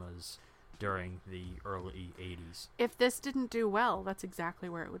cinemas during the early 80s. If this didn't do well, that's exactly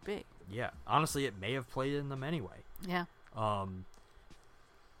where it would be. Yeah, honestly, it may have played in them anyway. Yeah.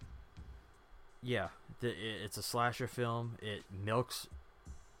 Yeah, it's a slasher film. It milks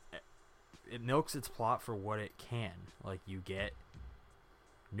its plot for what it can. Like, you get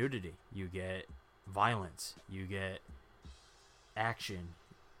nudity, you get violence, you get action.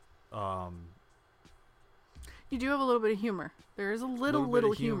 You do have a little bit of humor. There is a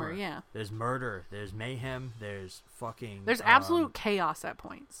little humor, yeah. There's murder, there's mayhem, there's fucking... There's absolute chaos at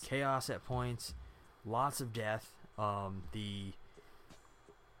points. Lots of death. The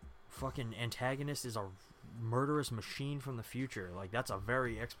fucking antagonist is a murderous machine from the future. Like, that's a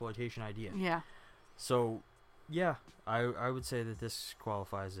very exploitation idea. Yeah. So, yeah, I would say that this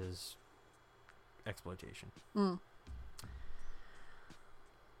qualifies as exploitation.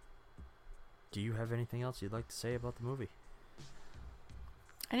 Do you have anything else you'd like to say about the movie?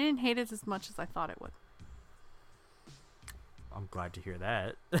 I didn't hate it as much as I thought it would. I'm glad to hear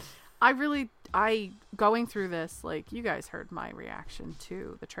that. Going through this, like, you guys heard my reaction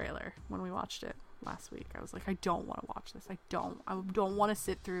to the trailer when we watched it last week. I was like, I don't want to watch this. I don't want to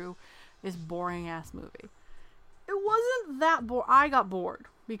sit through this boring ass movie. It wasn't that boring. I got bored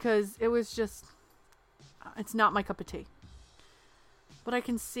because it was just, it's not my cup of tea. But I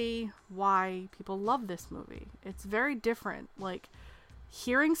can see why people love this movie. It's very different. Like,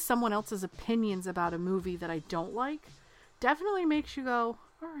 hearing someone else's opinions about a movie that I don't like definitely makes you go,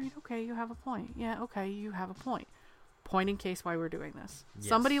 all right, okay, you have a point. Yeah, okay, you have a point. Point in case why we're doing this. Yes.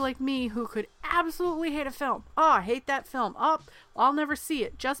 Somebody like me who could absolutely hate a film. I hate that film. I'll never see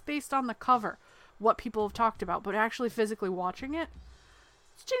it just based on the cover, what people have talked about. But actually physically watching it,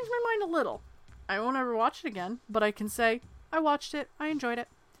 it's changed my mind a little. I won't ever watch it again, but I can say, I watched it. I enjoyed it.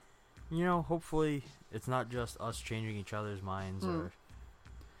 You know, hopefully it's not just us changing each other's minds or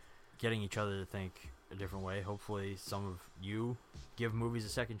getting each other to think a different way. Hopefully some of you give movies a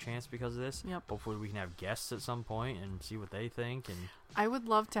second chance because of this. Yep. Hopefully we can have guests at some point and see what they think. And I would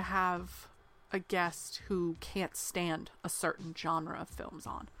love to have a guest who can't stand a certain genre of films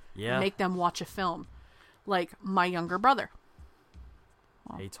on. Yeah. Make them watch a film. Like my younger brother.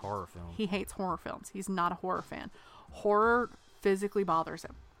 Hates horror films. He hates horror films. He's not a horror fan. Horror physically bothers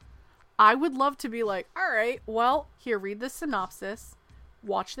him. I would love to be like, all right, well, here, read this synopsis.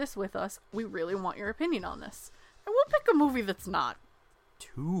 Watch this with us. We really want your opinion on this. And we'll pick a movie that's not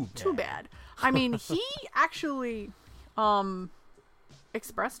too bad. I mean, he actually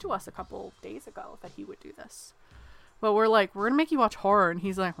expressed to us a couple days ago that he would do this. But we're like, we're going to make you watch horror. And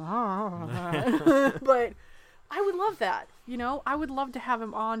he's like, oh. But I would love that. You know, I would love to have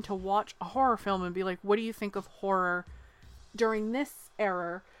him on to watch a horror film and be like, what do you think of horror during this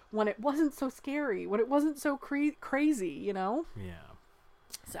era when it wasn't so scary, when it wasn't so crazy, you know? Yeah.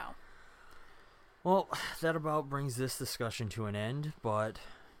 So. Well, that about brings this discussion to an end, but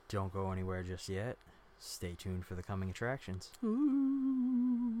don't go anywhere just yet. Stay tuned for the coming attractions.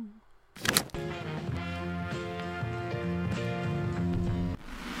 Ooh.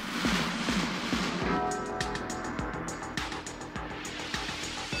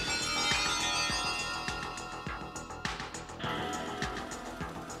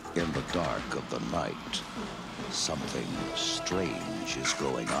 In the dark of the night, something strange is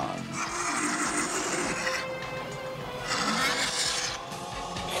going on.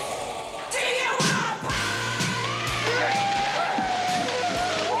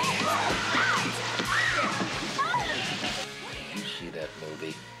 You see that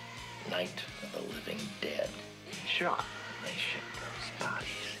movie, Night of the Living Dead? Sure. They ship those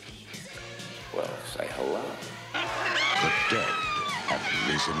bodies. Well, say hello. The dead have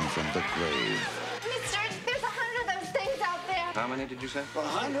risen from the grave. Mister, there's 100 of those things out there. How many did you say?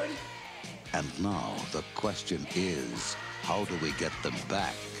 100? And now the question is, how do we get them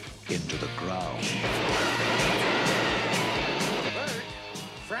back into the ground? Bert,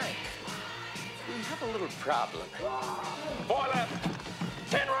 Frank, we have a little problem. 4 left.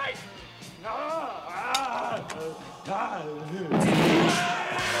 10 right.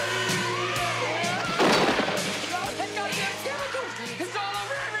 It's all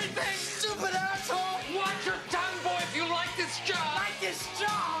over everything! Stupid asshole! Watch your tongue, boy, if you like this job! Like this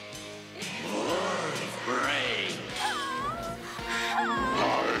job! Brain.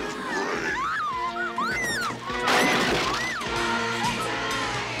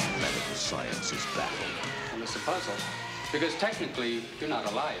 Medical science is baffled. And it's a puzzle, because technically, you're not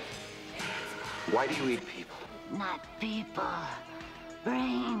alive. Why do you eat people? Not people.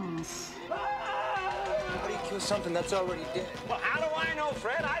 Brains. How do you kill something that's already dead? Well, how do I know,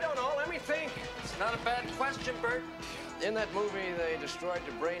 Fred? I don't know. Let me think. It's not a bad question, Bert. In that movie, they destroyed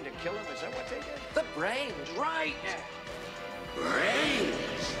the brain to kill him. Is that what they did? The brains, right.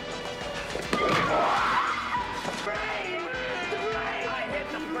 Brains! Brain! The brain! I hit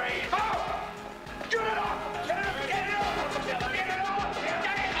the brain! Oh! Get it off! Get it off! Get it off! Get it off! Get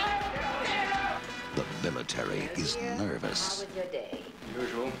it off! Get it off! The military is nervous. How was your day?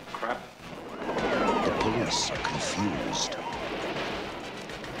 Usual crap. The police are confused.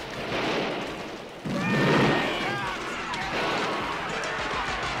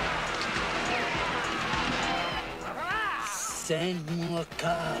 Send more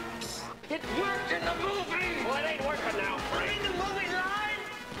cops. It worked in the movie! Well, it ain't working now. Bring the movie line!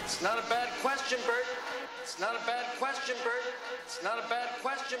 It's not a bad question, Bert. It's not a bad question, Bert. It's not a bad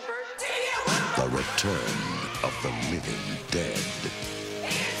question, Bert. The return of the living dead.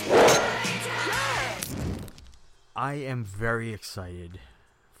 I am very excited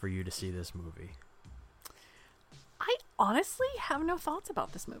for you to see this movie. I honestly have no thoughts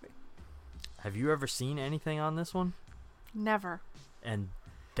about this movie. Have you ever seen anything on this one? Never. And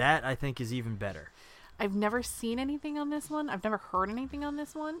that, I think, is even better. I've never seen anything on this one. I've never heard anything on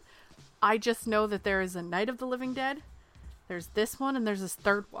this one. I just know that there is a Night of the Living Dead. There's this one, and there's this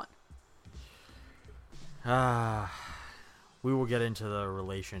third one. We will get into the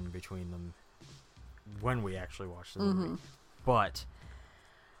relation between them when we actually watch the movie. But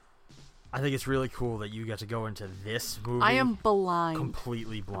I think it's really cool that you get to go into this movie. I am blind.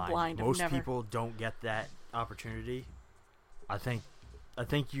 Completely blind. Most people don't get that opportunity. I think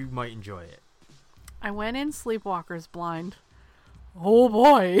you might enjoy it. I went in Sleepwalkers blind. Oh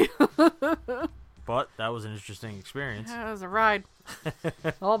boy. But that was an interesting experience. Yeah, it was a ride.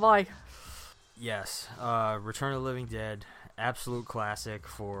 Oh boy. Yes, Return of the Living Dead, absolute classic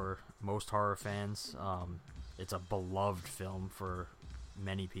for most horror fans. It's a beloved film for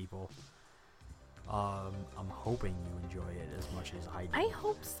many people. I'm hoping you enjoy it as much as I do. I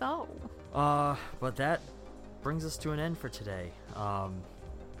hope so. But that brings us to an end for today.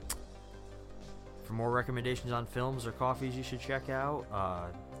 For more recommendations on films or coffees you should check out,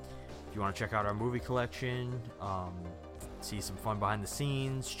 if you want to check out our movie collection, see some fun behind the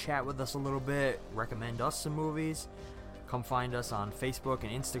scenes, chat with us a little bit, recommend us some movies, come find us on Facebook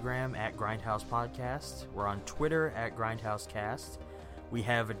and Instagram at Grindhouse Podcast. We're on Twitter at GrindhouseCast. We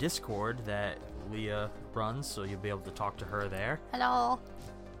have a Discord that Leah runs, so you'll be able to talk to her there. Hello.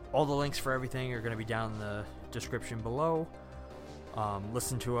 All the links for everything are going to be down in the description below.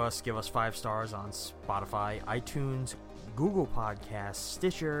 Listen to us, give us 5 stars on Spotify, iTunes, Google Podcasts,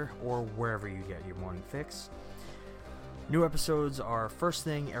 Stitcher, or wherever you get your morning fix. New episodes are first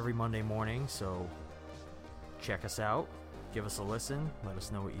thing every Monday morning, so check us out. Give us a listen. Let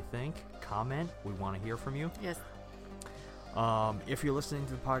us know what you think. Comment. We want to hear from you. Yes. If you're listening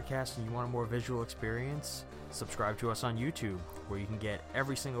to the podcast and you want a more visual experience, subscribe to us on YouTube, where you can get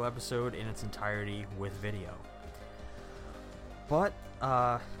every single episode in its entirety with video. But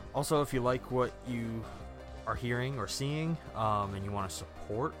also, if you like what you are hearing or seeing, and you want to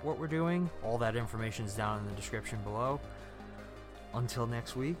support what we're doing, all that information is down in the description below. Until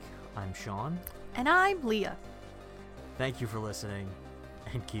next week, I'm Sean. And I'm Leah. Thank you for listening,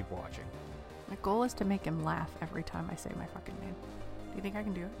 and keep watching. My goal is to make him laugh every time I say my fucking name. Do you think I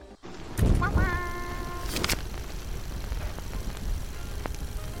can do it?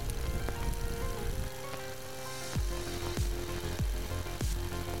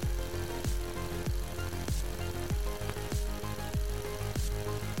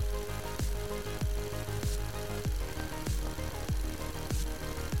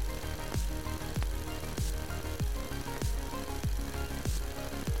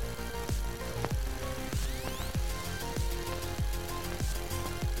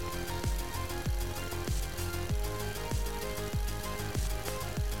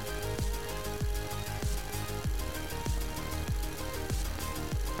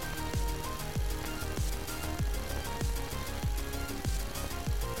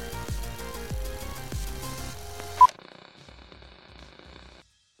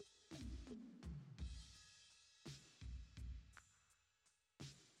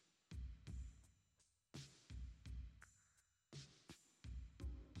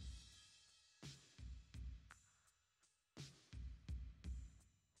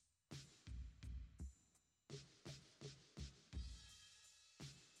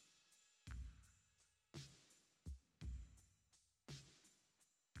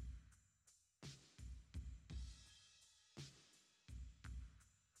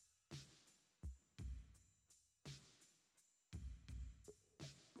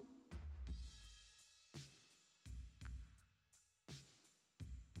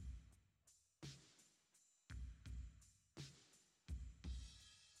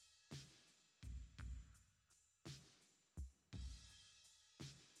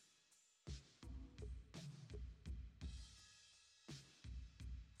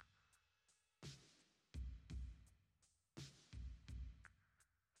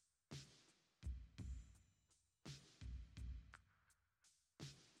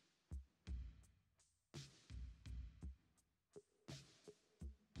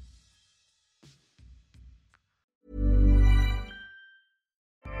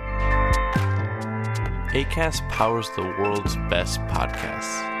 Acast powers the world's best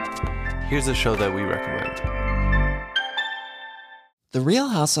podcasts. Here's a show that we recommend. The Real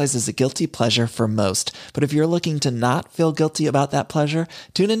Housewives is a guilty pleasure for most, but if you're looking to not feel guilty about that pleasure,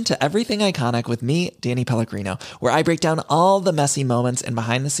 tune in to Everything Iconic with me, Danny Pellegrino, where I break down all the messy moments and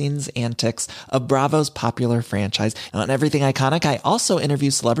behind-the-scenes antics of Bravo's popular franchise. And on Everything Iconic, I also interview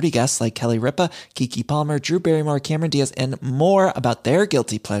celebrity guests like Kelly Ripa, Keke Palmer, Drew Barrymore, Cameron Diaz, and more about their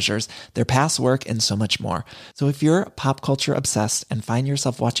guilty pleasures, their past work, and so much more. So if you're pop culture obsessed and find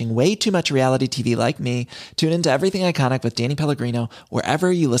yourself watching way too much reality TV like me, tune in to Everything Iconic with Danny Pellegrino,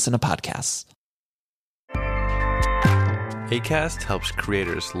 wherever you listen to podcasts. Acast helps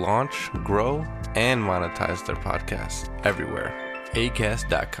creators launch, grow, and monetize their podcasts everywhere.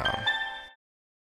 Acast.com.